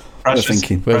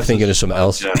 we're thinking of something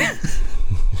else. Yeah.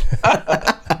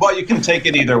 Well, you can take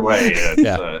it either way.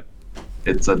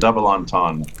 It's a double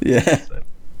entendre. Yeah.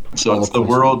 So it's the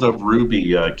world of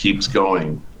Ruby keeps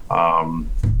going,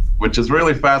 which is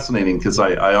really fascinating because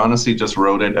I honestly just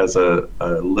wrote it as a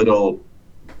little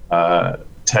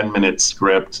 10-minute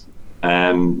script,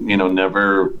 and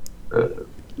never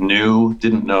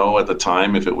didn't know at the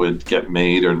time if it would get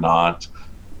made or not,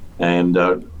 and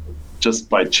just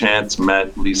by chance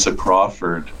met Lisa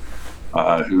Crawford,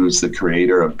 who's the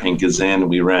creator of Pink is In.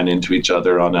 We ran into each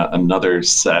other on another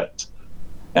set,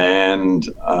 and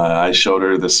I showed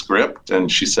her the script, and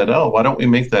she said, "Oh, why don't we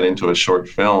make that into a short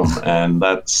film?" And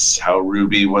that's how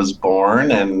Ruby was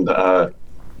born. And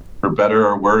for better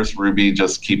or worse, Ruby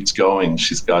just keeps going.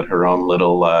 She's got her own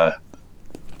little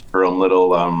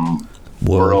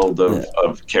world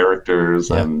of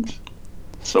characters, and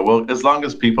so as long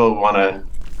as people want to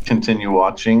continue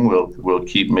watching, we'll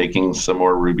keep making some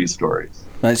more Ruby stories.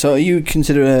 Right. So, are you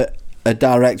considered a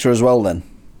director as well then,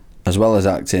 as well as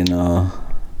acting, or?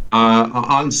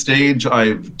 On stage,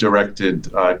 I've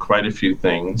directed quite a few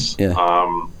things. Yeah.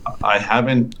 I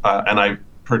haven't, and I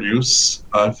produce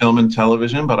film and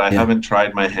television, but I haven't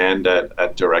tried my hand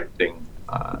at directing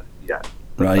yet.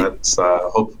 Right. That's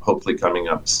hopefully coming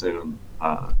up soon.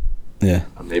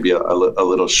 Maybe a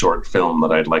little short film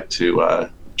that I'd like to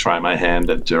try my hand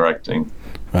at directing.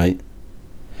 Right.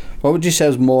 What would you say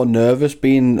is more nervous,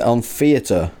 being on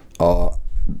theatre or,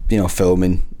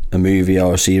 filming a movie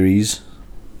or a series?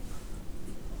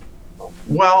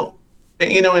 Well,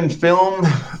 in film,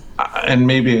 and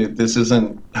maybe this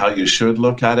isn't how you should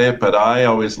look at it, but I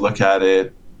always look at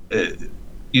it,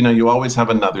 you always have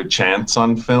another chance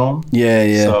on film.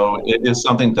 Yeah. So if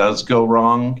something does go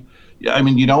wrong,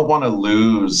 you don't want to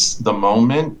lose the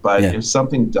moment, but if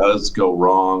something does go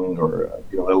wrong, or,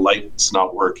 a light's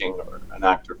not working, or an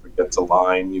actor forgets a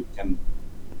line, you can,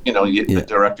 the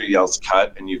director yells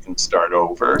cut and you can start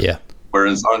over. Yeah.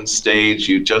 Whereas on stage,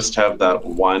 you just have that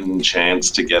one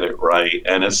chance to get it right.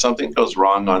 And if something goes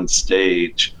wrong on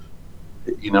stage,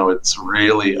 it's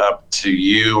really up to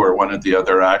you or one of the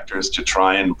other actors to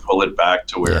try and pull it back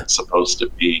to where it's supposed to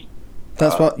be.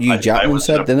 That's what Hugh Jackman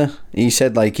said, didn't he? He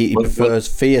said he prefers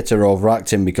theatre over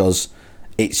acting because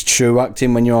it's true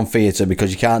acting when you're on theatre,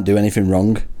 because you can't do anything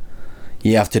wrong.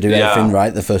 You have to do everything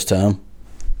right the first time.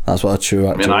 That's what a true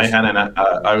actor is.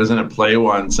 I was in a play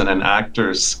once, and an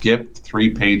actor skipped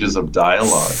 3 pages of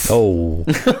dialogue. Oh.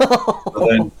 So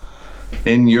then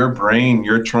in your brain,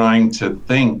 you're trying to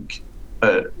think,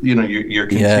 you're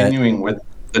continuing with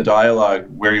the dialogue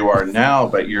where you are now,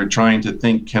 but you're trying to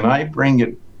think, can I bring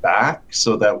it back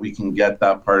so that we can get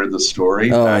that part of the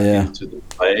story back into the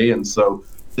play? And so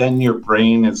then your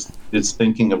brain is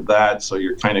thinking of that, so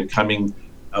you're kind of coming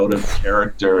out of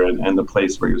character and the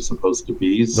place where you're supposed to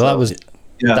be. So, well,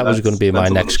 that was going to be my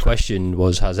next question,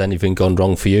 was, has anything gone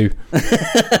wrong for you?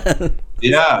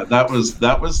 Yeah, that was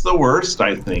the worst,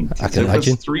 I think. I can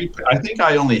imagine. I think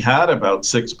I only had about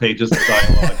 6 pages of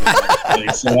dialogue in that play,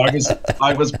 so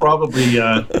I was probably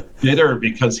bitter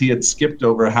because he had skipped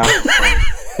over half the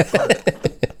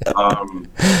time.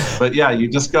 But yeah, you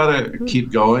just gotta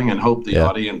keep going and hope the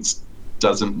audience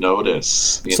doesn't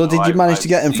notice. So did you manage to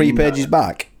get them 3 pages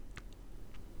back?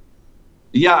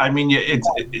 Yeah,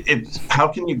 it's how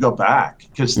can you go back?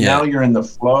 Because now you're in the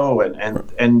flow,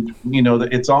 and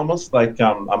it's almost like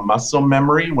a muscle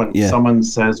memory. When someone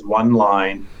says one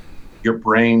line, your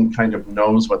brain kind of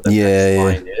knows what the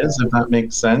next line is, if that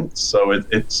makes sense. So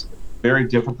it's very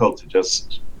difficult to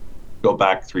just go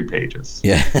back 3 pages.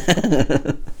 Yeah.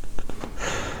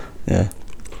 Yeah.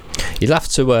 You'll have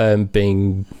to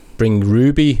bring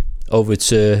Ruby over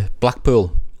to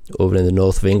Blackpool, over in the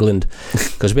north of England,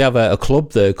 because we have a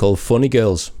club there called Funny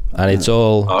Girls, and it's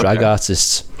all drag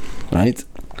artists. Right.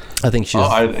 I think she's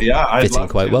fitting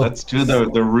quite well. Let's do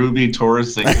the Ruby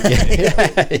tours thing.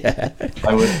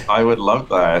 I would love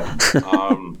that.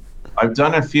 I've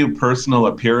done a few personal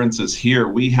appearances here.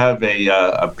 We have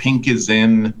a Pink is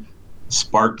In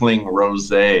sparkling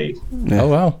rosé. Oh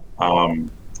wow.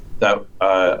 That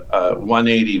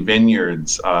 180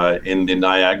 Vineyards in the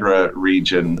Niagara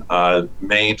region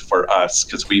made for us,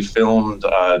 because we filmed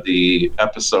the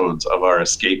episodes of our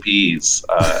escapees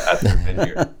at their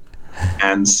vineyard.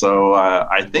 And so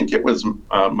I think it was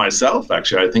myself,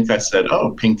 actually. I think I said, "Oh,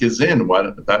 Pink is In.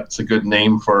 That's a good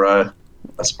name for a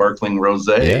sparkling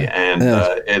rosé," and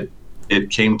it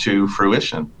came to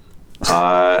fruition.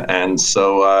 And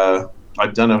so.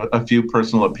 I've done a few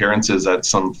personal appearances at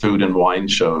some food and wine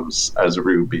shows as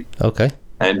Ruby. Okay.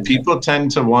 And people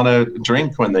tend to want to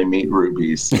drink when they meet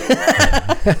Rubies. So,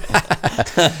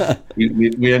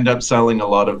 we end up selling a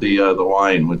lot of the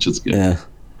wine, which is good. Yeah.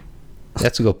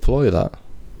 That's a good ploy, that.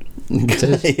 It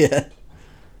is. Yeah.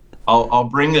 I'll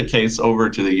bring a case over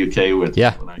to the UK with me.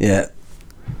 Yeah.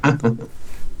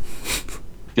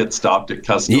 Get stopped at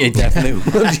customs. Yeah, definitely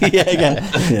would.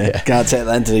 Yeah. Can't take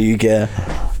that into the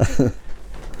UK.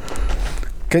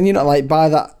 Can you not buy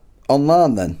that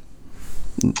online then?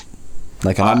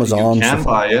 Like on Amazon? You can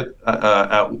buy it at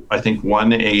I think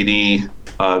 180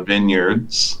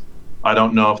 Vineyards. I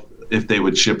don't know if they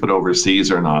would ship it overseas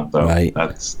or not, though. Right.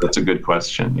 That's a good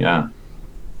question. Yeah.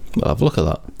 I'll have a look at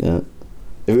that. Yeah.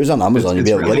 If it was on Amazon, you'd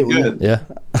be able to get it. Good. Yeah.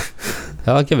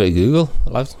 I'll give it a Google.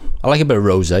 I like a bit of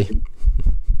rosé.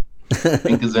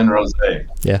 Pink is In rosé.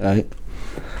 Yeah. Right.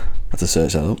 Have to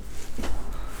search that up.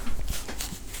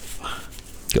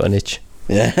 Got an itch.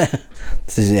 Yeah.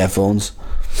 This is the earphones.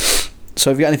 So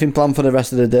have you got anything planned for the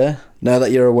rest of the day, now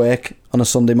that you're awake on a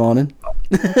Sunday morning?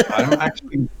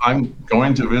 I'm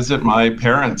going to visit my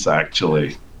parents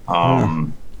actually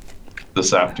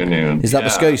this afternoon. Is that the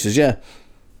Scousers? Yeah.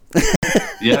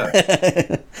 Yeah.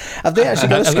 Have they actually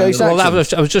got a Scouse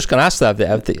accent? I was just going to ask that.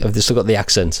 Have they still got the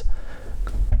accent?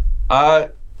 I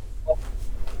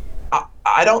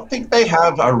don't think they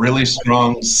have a really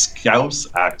strong Scouse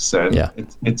accent. Yeah.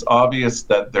 It's obvious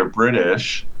that they're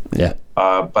British. Yeah.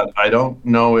 But I don't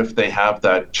know if they have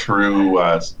that true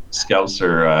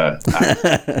Scouser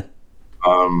accent.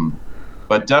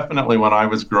 But definitely when I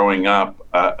was growing up,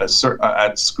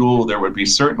 at school, there would be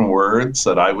certain words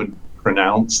that I would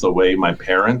pronounce the way my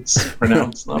parents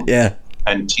pronounce them. Yeah.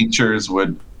 And teachers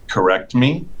would correct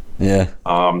me. Yeah.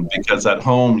 Because at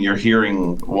home, you're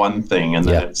hearing one thing, and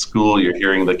then at school, you're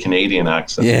hearing the Canadian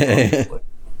accent. Yeah.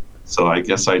 So I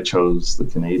guess I chose the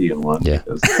Canadian one. Yeah.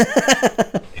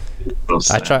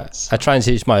 I try and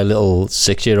teach my little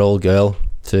 6-year-old girl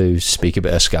to speak a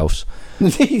bit of Scouse.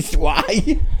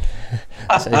 Why?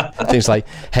 Things like,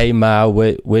 "Hey Ma,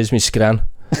 where's my scran?"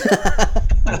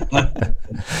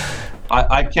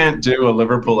 I can't do a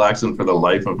Liverpool accent for the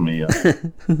life of me.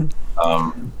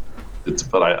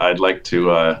 But I'd like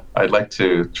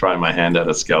to try my hand at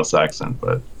a Scouse accent,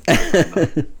 but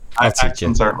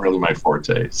accents aren't really my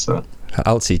forte. So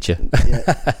I'll teach you.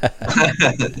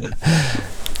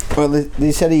 Well,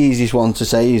 they said the easiest one to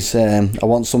say is, "I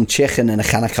want some chicken and a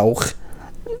can of Coke,"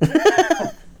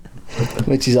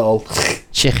 which is all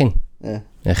chicken. Yeah,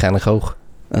 a can of Coke.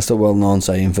 That's the well-known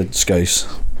saying for Scouse.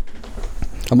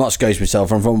 I'm not Scouse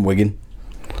myself. I'm from Wigan,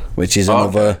 which is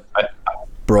another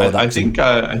broad accent.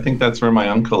 I think that's where my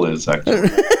uncle is actually.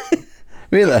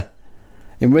 Really?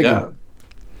 In Wigan?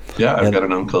 Yeah, I've got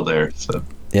an uncle there. So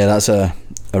yeah, that's a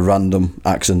random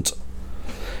accent.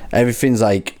 Everything's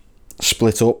like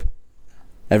split up.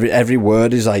 Every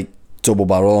word is like double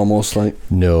barrel almost. Like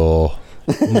no,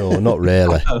 not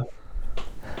really.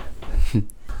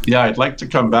 Yeah, I'd like to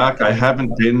come back. I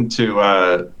haven't been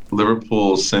to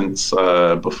Liverpool since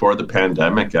before the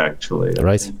pandemic, actually.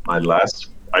 Right.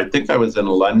 I think I was in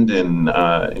London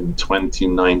in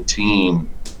 2019,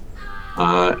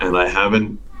 and I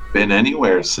haven't been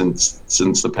anywhere since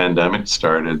the pandemic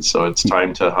started. So it's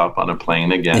time to hop on a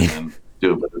plane again and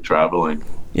do a bit of traveling.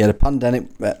 Yeah, the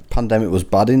pandemic was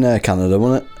bad in Canada,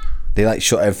 wasn't it? They like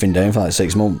shut everything down for like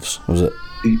 6 months, was it?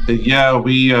 Yeah,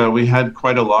 we had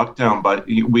quite a lockdown, but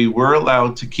we were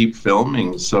allowed to keep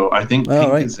filming. So I think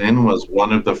Pink is In was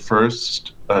one of the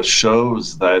first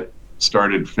shows that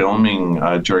started filming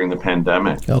during the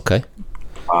pandemic. Okay.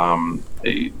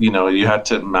 You had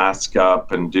to mask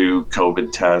up and do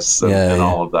COVID tests and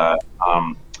all of that.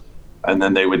 And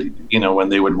then they would, when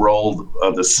they would roll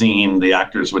the scene, the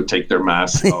actors would take their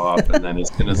masks off, and then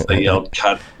as soon as they yelled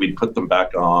cut, we'd put them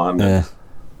back on. Yeah.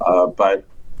 But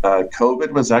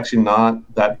COVID was actually not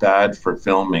that bad for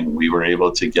filming. We were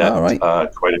able to get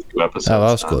quite a few episodes. Oh,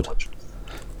 that was good. Which was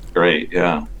great,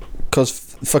 yeah.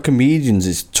 Because for comedians,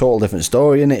 it's a total different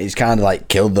story, isn't it? It's kind of like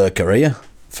killed their career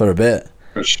for a bit.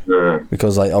 For sure.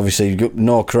 Because, like, obviously, you got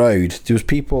no crowd. There was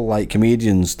people, like,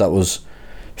 comedians that was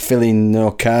filling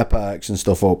car parks and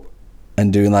stuff up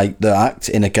and doing, like, the act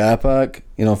in a car park,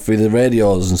 through the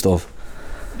radios and stuff.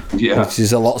 Yeah. Which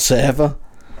is a lot safer.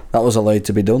 That was allowed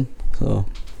to be done, so...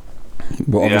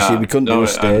 But obviously we couldn't do a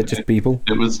stage of people.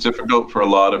 It was difficult for a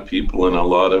lot of people in a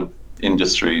lot of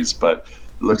industries, but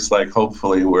it looks like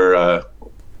hopefully we're out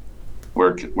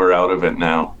of it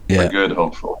now. Yeah. We're good,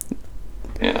 hopefully.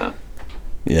 Yeah.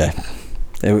 Yeah.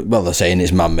 Well, they're saying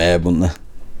it's man-made, aren't they?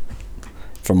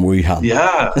 From Wuhan.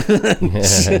 Yeah.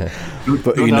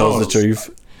 But who knows the truth?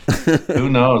 Who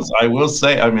knows? I will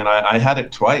say, I had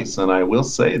it twice, and I will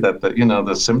say that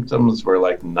the symptoms were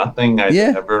like nothing I'd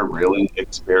ever really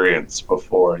experienced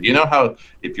before. You know how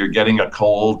if you're getting a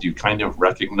cold, you kind of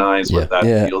recognize what that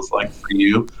feels like for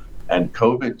you, and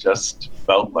COVID just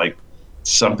felt like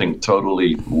something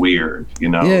totally weird.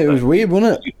 Yeah, it was weird,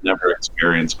 wasn't it? You've never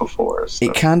experienced before. So.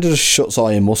 It kind of just shuts all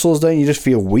your muscles down. You just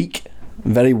feel weak,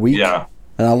 very weak. Yeah.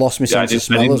 And I lost my sense of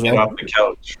smell as well. I didn't get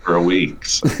off the couch for a week.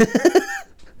 So.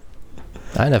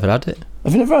 I never had it.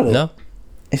 Have you never had it? No.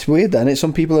 It's weird, then.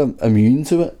 Some people are immune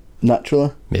to it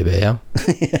naturally. Maybe I am.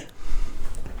 Yeah.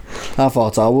 I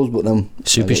thought I was, but then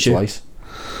Super Stew. Twice.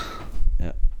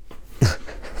 Yeah.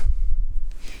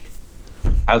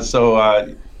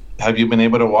 Have you been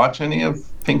able to watch any of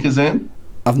Pink is In?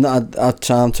 I've not had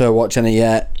time to watch any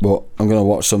yet, but I'm going to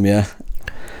watch some, yeah.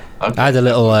 Okay. I had a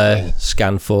little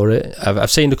scan for it. I've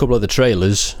seen a couple of the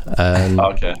trailers.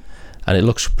 Okay. And it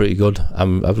looks pretty good.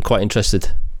 I'm quite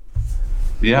interested.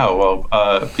 Yeah, well,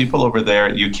 people over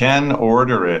there, you can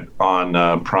order it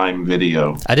on Prime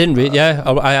Video. I didn't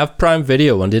I have Prime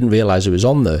Video and didn't realize it was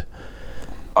on there.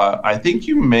 I think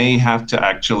you may have to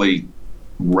actually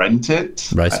rent it.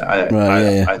 Right.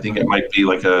 I think it might be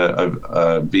like a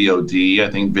VOD, I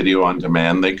think video on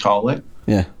demand they call it.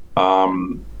 Yeah.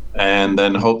 And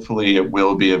then hopefully it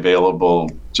will be available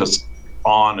just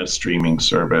on a streaming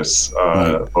service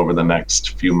over the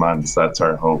next few months. That's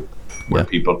our hope, where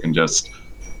people can just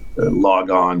log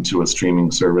on to a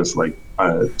streaming service like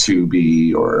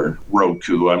Tubi or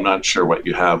Roku. I'm not sure what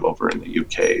you have over in the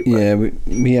UK. Yeah,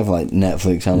 we have like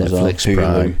Netflix, Amazon, Netflix,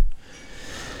 Prime.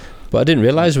 But I didn't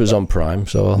realize it was on Prime,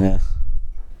 so I'll give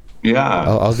it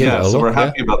a look. So we're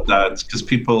happy about that, because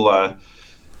people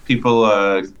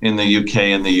in the UK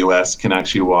and the US can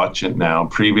actually watch it now.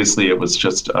 Previously, it was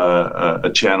just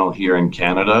a channel here in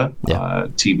Canada,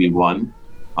 TV1.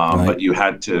 But you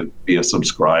had to be a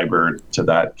subscriber to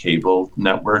that cable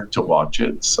network to watch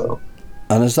it. So,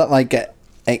 and has that like get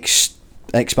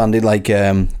expanded like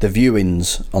the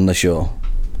viewings on the show?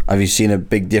 Have you seen a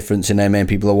big difference in how many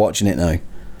people are watching it now?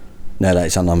 No, that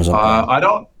it's on Amazon.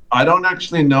 I don't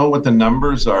actually know what the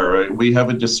numbers are. We have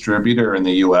a distributor in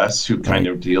the US who kind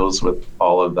of deals with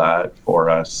all of that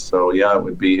for us. So yeah, it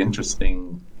would be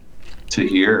interesting to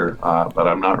hear, but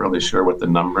I'm not really sure what the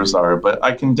numbers are. But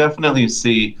I can definitely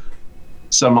see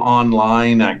some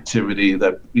online activity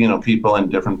that, you know, people in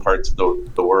different parts of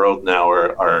the world now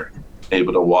are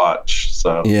able to watch.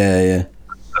 So yeah,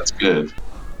 that's good.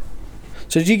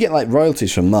 So do you get like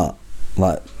royalties from that?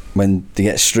 Like when they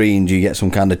get streamed, do you get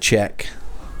some kind of check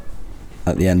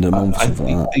at the end of the month?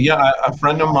 Yeah, a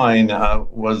friend of mine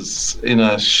was in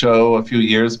a show a few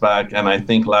years back, and I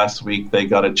think last week they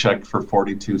got a check for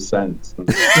 42 cents.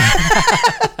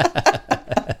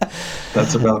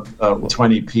 That's about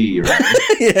 20p, right?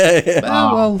 Yeah.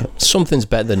 Well, something's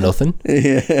better than nothing.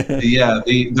 Yeah,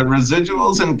 the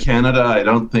residuals in Canada I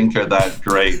don't think are that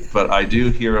great, but I do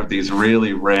hear of these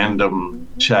really random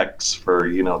checks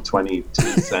for, 22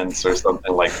 cents or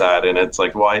something like that, and it's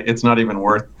like, why? It's not even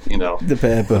worth,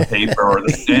 the paper or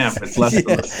the stamp. It's less than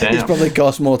the stamp. It's probably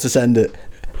cost more to send it.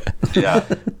 Yeah.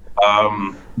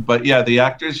 But yeah, the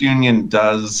Actors Union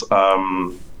does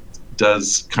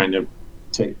kind of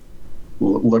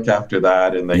look after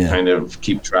that, and they kind of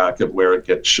keep track of where it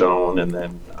gets shown, and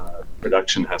then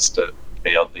production has to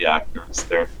pay out the actors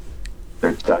their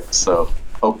checks. So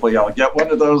hopefully I'll get one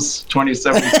of those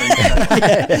 27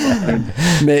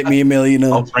 cents. Make me a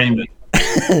millionaire. I'll frame it.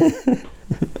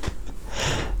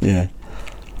 Yeah.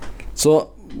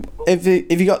 So if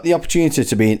you got the opportunity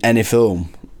to be in any film,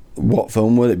 what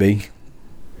film would it be?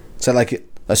 So like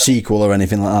a sequel or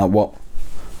anything like that,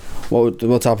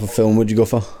 what type of film would you go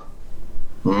for?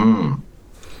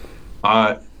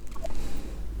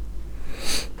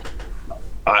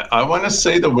 I want to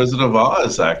say The Wizard of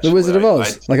Oz, actually. The Wizard of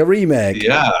Oz? Like a remake?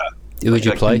 Yeah. Who would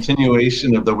you play?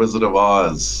 Continuation of The Wizard of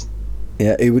Oz.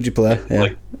 Yeah, who would you play? Yeah.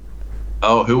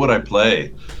 Who would I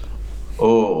play?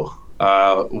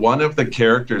 One of the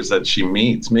characters that she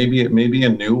meets, maybe a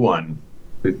new one.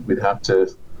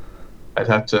 I'd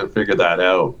have to figure that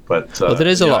out. But there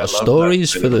is a lot of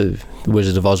stories for the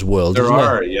Wizard of Oz world, isn't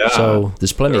there? Yeah. So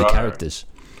there's plenty of characters.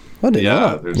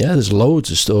 There's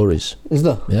loads of stories. Is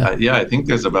there? Yeah. I think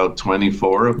there's about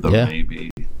 24 of them,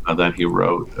 maybe, that he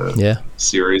wrote. A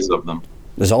series of them.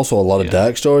 There's also a lot of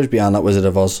dark stories behind that Wizard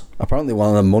of Oz. Apparently, one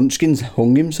of the Munchkins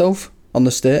hung himself on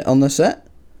the set.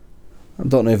 I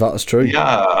don't know if that was true.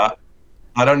 Yeah.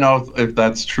 I don't know if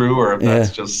that's true or if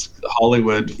that's just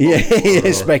Hollywood.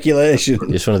 Speculation.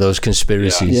 It's one of those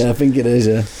conspiracies. Yeah, I think it is.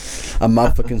 Yeah, I'm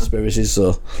mad for conspiracies.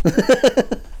 So,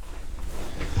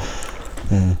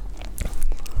 do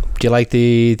you like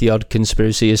the odd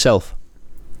conspiracy yourself?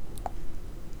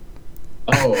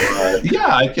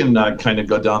 I can kind of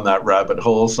go down that rabbit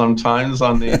hole sometimes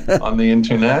on the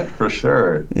internet, for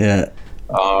sure. Yeah.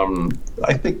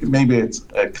 I think maybe it's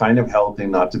kind of healthy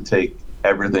not to take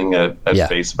everything at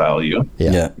face value.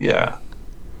 Yeah.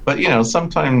 But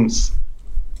sometimes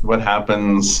what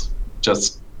happens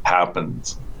just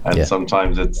happens, and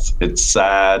sometimes it's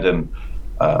sad and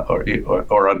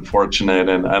or unfortunate,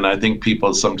 and I think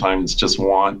people sometimes just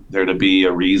want there to be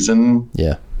a reason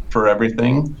for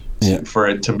everything, for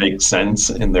it to make sense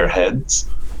in their heads,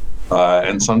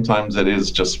 and sometimes it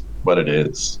is just what it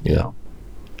is.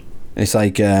 It's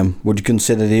like, would you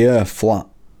consider the Earth flat?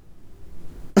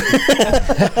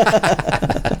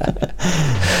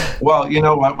 Well, you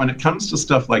know what? When it comes to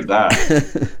stuff like that,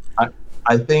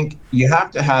 I think you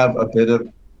have to have a bit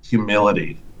of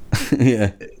humility.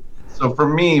 Yeah. So for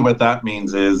me, what that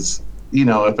means is,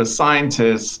 if a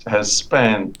scientist has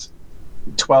spent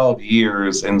 12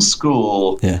 years in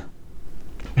school. Yeah.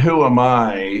 Who am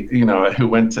I, who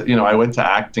went to, I went to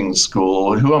acting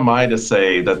school. Who am I to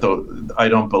say that I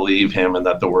don't believe him and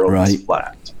that the world is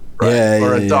flat? Right? Yeah,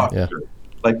 or yeah, a doctor. yeah.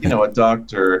 Like, a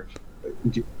doctor,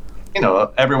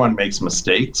 everyone makes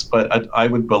mistakes, but I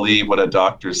would believe what a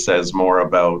doctor says more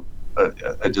about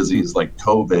a disease like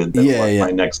COVID than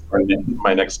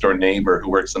my next door neighbor who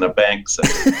works in a bank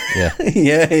says.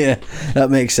 Yeah. That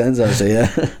makes sense, actually,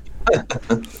 yeah.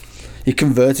 You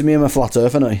converted me in a flat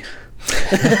earth, haven't I?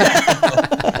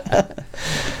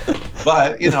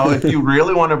 But, if you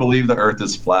really want to believe the earth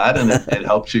is flat and it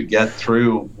helps you get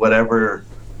through whatever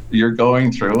you're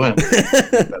going through, and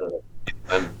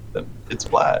then it's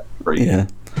flat for you. Yeah.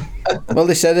 Well,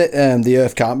 they said it. The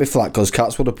earth can't be flat because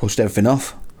cats would have pushed everything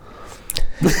off.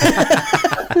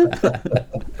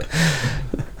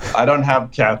 I don't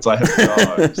have cats. I have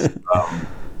dogs.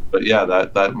 But yeah,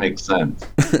 that makes sense.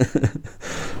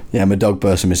 Yeah, I'm a dog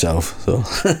person myself. So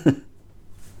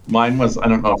mine was. I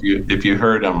don't know if you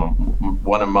heard him.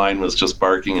 One of mine was just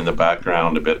barking in the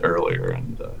background a bit earlier,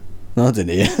 and. No, I didn't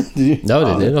hear. Did you? No, I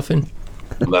didn't hear nothing.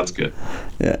 That's good.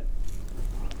 Yeah.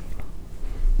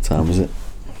 What time is it?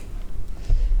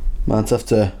 Might have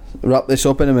to wrap this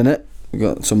up in a minute. We've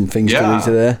got some things to read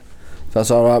today. If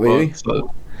that's all right with you.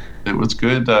 It was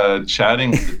good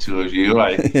chatting with the two of you.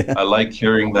 I like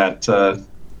hearing that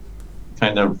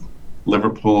kind of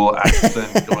Liverpool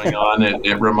accent going on.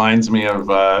 It reminds me of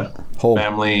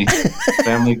family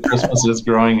Christmases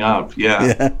growing up.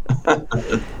 Yeah.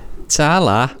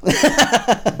 Tala.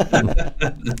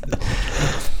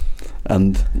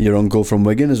 And your uncle from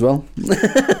Wigan as well.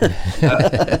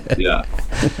 Yeah.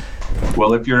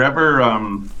 Well, if you're ever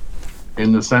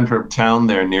in the center of town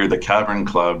there near the Cavern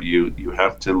Club, you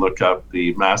have to look up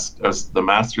the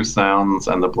Master Sounds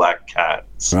and the Black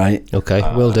Cats. Right. Okay,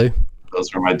 will do.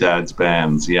 Those were my dad's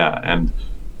bands, yeah. And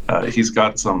he's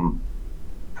got some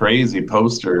crazy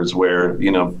posters where,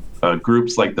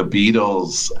 groups like the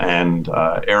Beatles and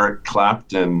Eric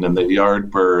Clapton and the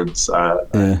Yardbirds,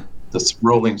 the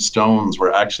Rolling Stones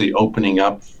were actually opening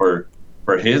up for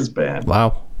his band.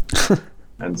 Wow.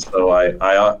 And so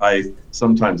I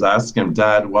sometimes ask him,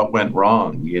 Dad, what went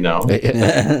wrong?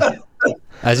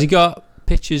 Has he got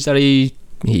pictures that he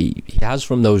has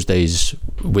from those days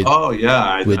with? Oh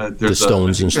yeah, with the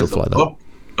Stones and stuff like that.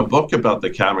 A book about the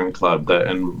Cavern Club,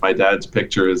 and my dad's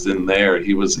picture is in there.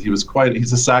 He's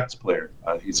a sax player.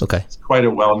 He's quite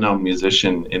a well-known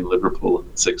musician in Liverpool in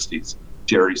the '60s.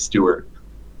 Jerry Stewart.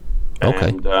 Okay.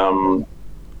 And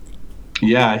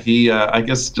he I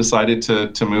guess decided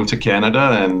to move to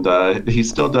Canada, and he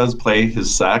still does play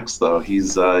his sax though.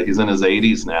 He's in his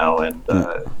 80s now, and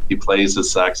he plays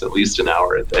his sax at least an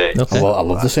hour a day. Okay. Well, I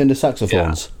love the sound of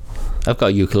saxophones. Yeah. I've got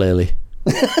a ukulele.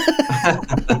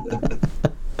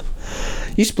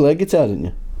 You used to play guitar, didn't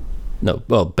you? No,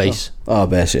 well, bass. Oh,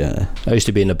 bass, yeah. I used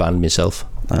to be in a band myself.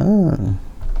 Ah.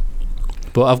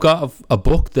 But I've got a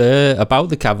book there about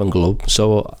the Cavern Club,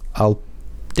 so I'll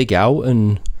dig out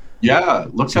and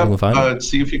look up,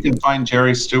 see if you can find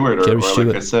Jerry Stewart, or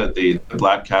like I said, the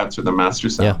Black Cats or the Master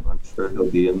Sound. I'm sure he'll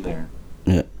be in there.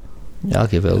 Yeah, I'll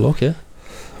give it a look. Yeah.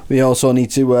 We also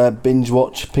need to binge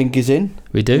watch Pinky's In.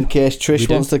 We do. In case Trish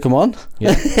wants to come on.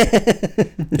 Yeah.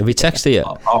 Have we texted you?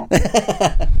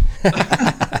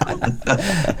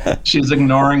 She's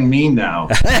ignoring me now.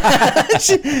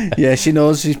 She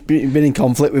knows she's been in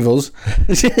conflict with us.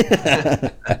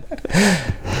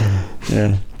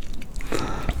 Yeah.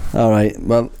 All right.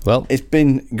 Well, it's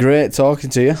been great talking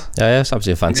to you. Yeah, it's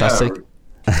absolutely fantastic.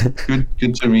 Yeah,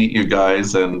 good to meet you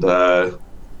guys, and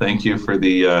thank you for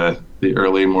the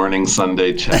early morning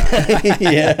Sunday chat.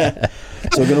 Yeah.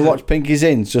 So we're going to watch Pinky's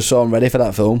In, just so I'm ready for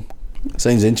that film.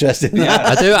 Sounds interesting. Yeah,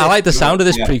 I do. I like the sound of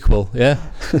this prequel. Yeah.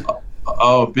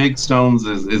 Oh, Big Stones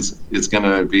is going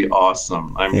to be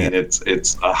awesome. I mean, it's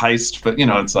a heist, but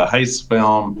it's a heist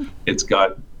film. It's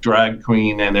got drag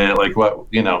queen in it. Like what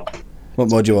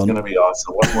more do you want? It's going to be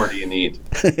awesome. What more do you need?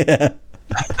 Yeah.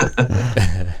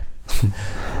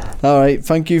 All right.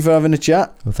 Thank you for having a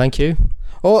chat. Well, thank you.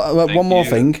 Oh, one more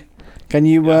thing. Can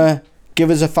you give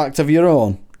us a fact of your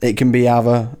own? It can be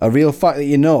either a real fact that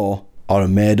you know or a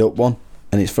made-up one,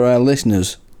 and it's for our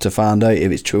listeners to find out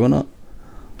if it's true or not.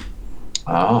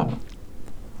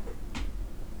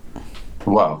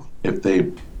 Well, if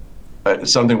they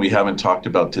something we haven't talked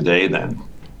about today, then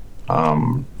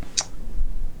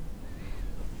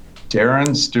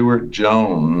Darren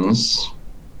Stewart-Jones.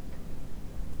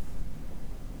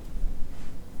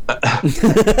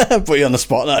 Put you on the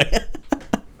spot now.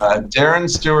 Darren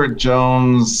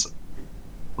Stewart-Jones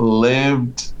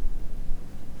lived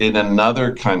in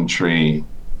another country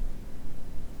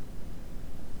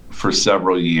for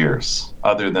several years,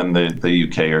 other than the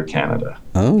UK or Canada.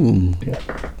 Oh, Yeah.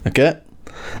 okay.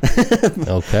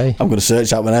 Okay. I'm going to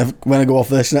search that when I go off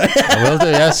this now. I will do,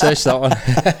 yeah, search that one.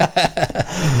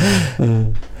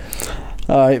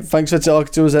 All right, thanks for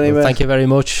talking to us anyway. Well, thank you very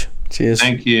much. Cheers.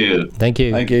 Thank you. Thank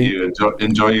you. Thank you.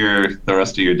 Enjoy the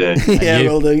rest of your day. Yeah, you.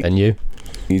 will do. And you.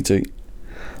 You too.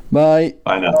 Bye.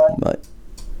 Bye now. Bye.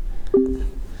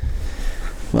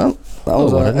 Well, that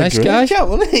was what a nice great guy. chat,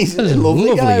 wasn't he? He's That was a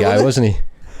lovely guy, wasn't he?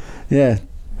 Yeah.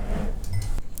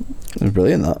 It was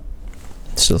brilliant, that.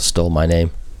 Still stole my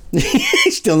name.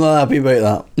 Still not happy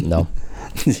about that. No.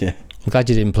 Yeah. I'm glad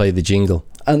you didn't play the jingle.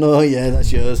 I know, yeah,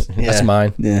 that's yours. Yeah. That's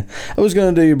mine. Yeah. I was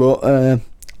going to do, but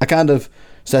I kind of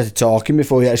started talking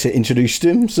before we actually introduced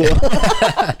him, so...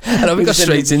 And we got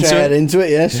straight into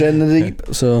it. Yeah, straight in the deep.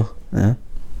 So, yeah.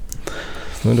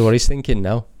 I wonder what he's thinking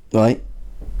now. Right.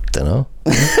 Don't know.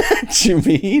 What do you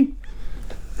mean?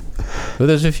 Well,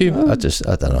 there's a few. I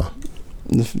don't know.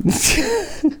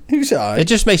 Who's alright? It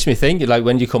just makes me think, like,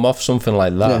 when you come off something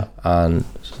like that, and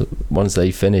once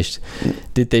they finished,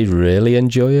 did they really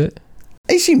enjoy it?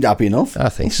 He seemed happy enough. I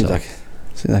think so.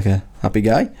 Seemed like a happy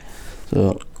guy.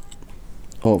 So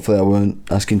hopefully I weren't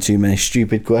asking too many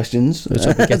stupid questions. Let's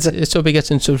hope he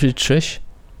gets in touch with Trish.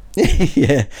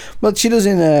 Yeah, but she does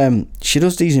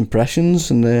these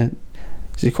impressions, and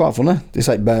she's quite funny. It's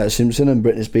like Bert Simpson and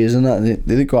Britney Spears and that, and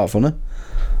they did quite funny.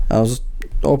 I was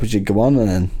hoping she'd come on, and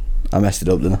then I messed it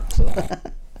up, didn't I? So.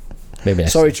 Maybe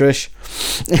next sorry, time. Trish.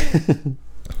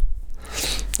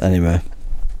 Anyway,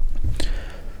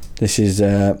 this is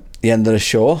the end of the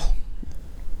show.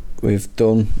 We've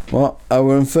done what,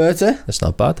 hour and 30. That's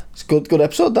not bad. It's a good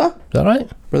episode, that. Is that right?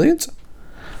 Brilliant.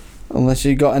 Unless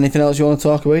you got anything else you want to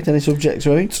talk about, any subjects,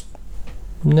 right?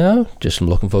 No, just I'm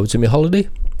looking forward to my holiday.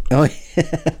 Oh,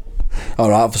 yeah. All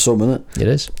right, for some, isn't it? It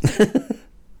is.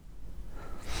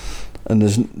 And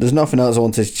there's nothing else I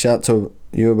wanted to chat to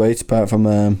you about apart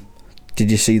from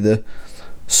did you see the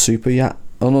super yacht?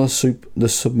 Oh no, the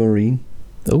submarine.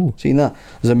 Oh, Seen that?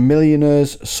 There's a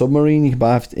millionaire's submarine you can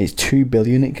buy. It's $2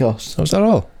 billion it costs. was that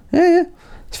all? Yeah.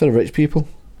 It's for the rich people.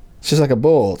 It's just like a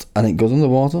boat and it goes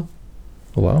underwater.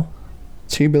 Oh, wow.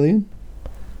 $2 billion.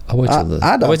 I'll wait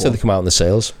till they come out in the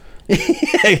sales.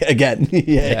 Again.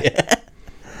 Yeah.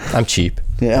 I'm cheap.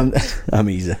 Yeah, I'm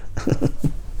easy.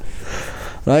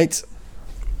 Right.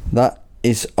 That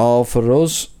is all for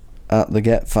us at the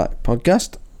Get Fact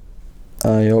podcast.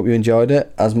 I hope you enjoyed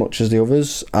it as much as the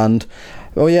others. And,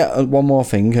 oh yeah, one more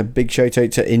thing. A big shout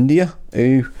out to India,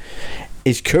 who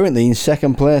is currently in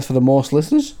second place for the most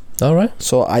listeners. All right.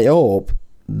 So I hope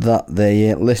that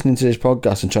they're listening to this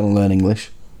podcast and trying to learn English.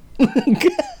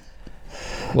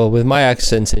 Well, with my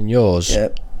accent and yours. Yeah.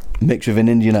 Mixed with an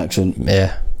Indian accent.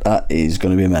 Yeah. That is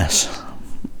going to be a mess.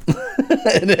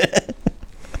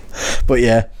 But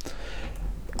yeah,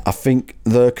 I think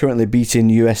they're currently beating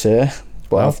USA,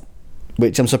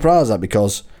 which I'm surprised at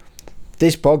because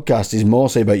this podcast is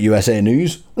mostly about USA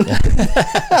news.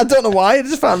 I don't know why, I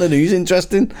just found the news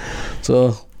interesting.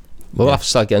 So we'll have to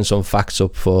start getting some facts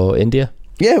up for India.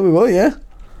 Yeah, we will, yeah.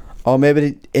 Or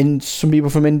maybe some people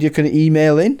from India can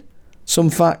email in some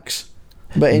facts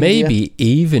about India. Maybe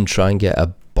even try and get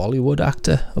a Bollywood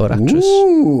actor or actress.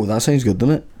 Ooh, that sounds good,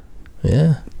 doesn't it?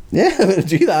 Yeah. Yeah, I'm going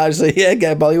to do that actually. Yeah,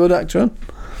 get a Bollywood actor on.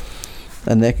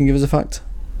 And they can give us a fact.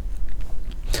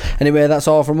 Anyway, that's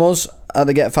all from us at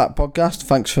the Get Fact podcast.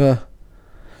 Thanks for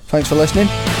listening.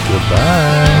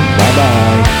 Goodbye. Bye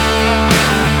bye.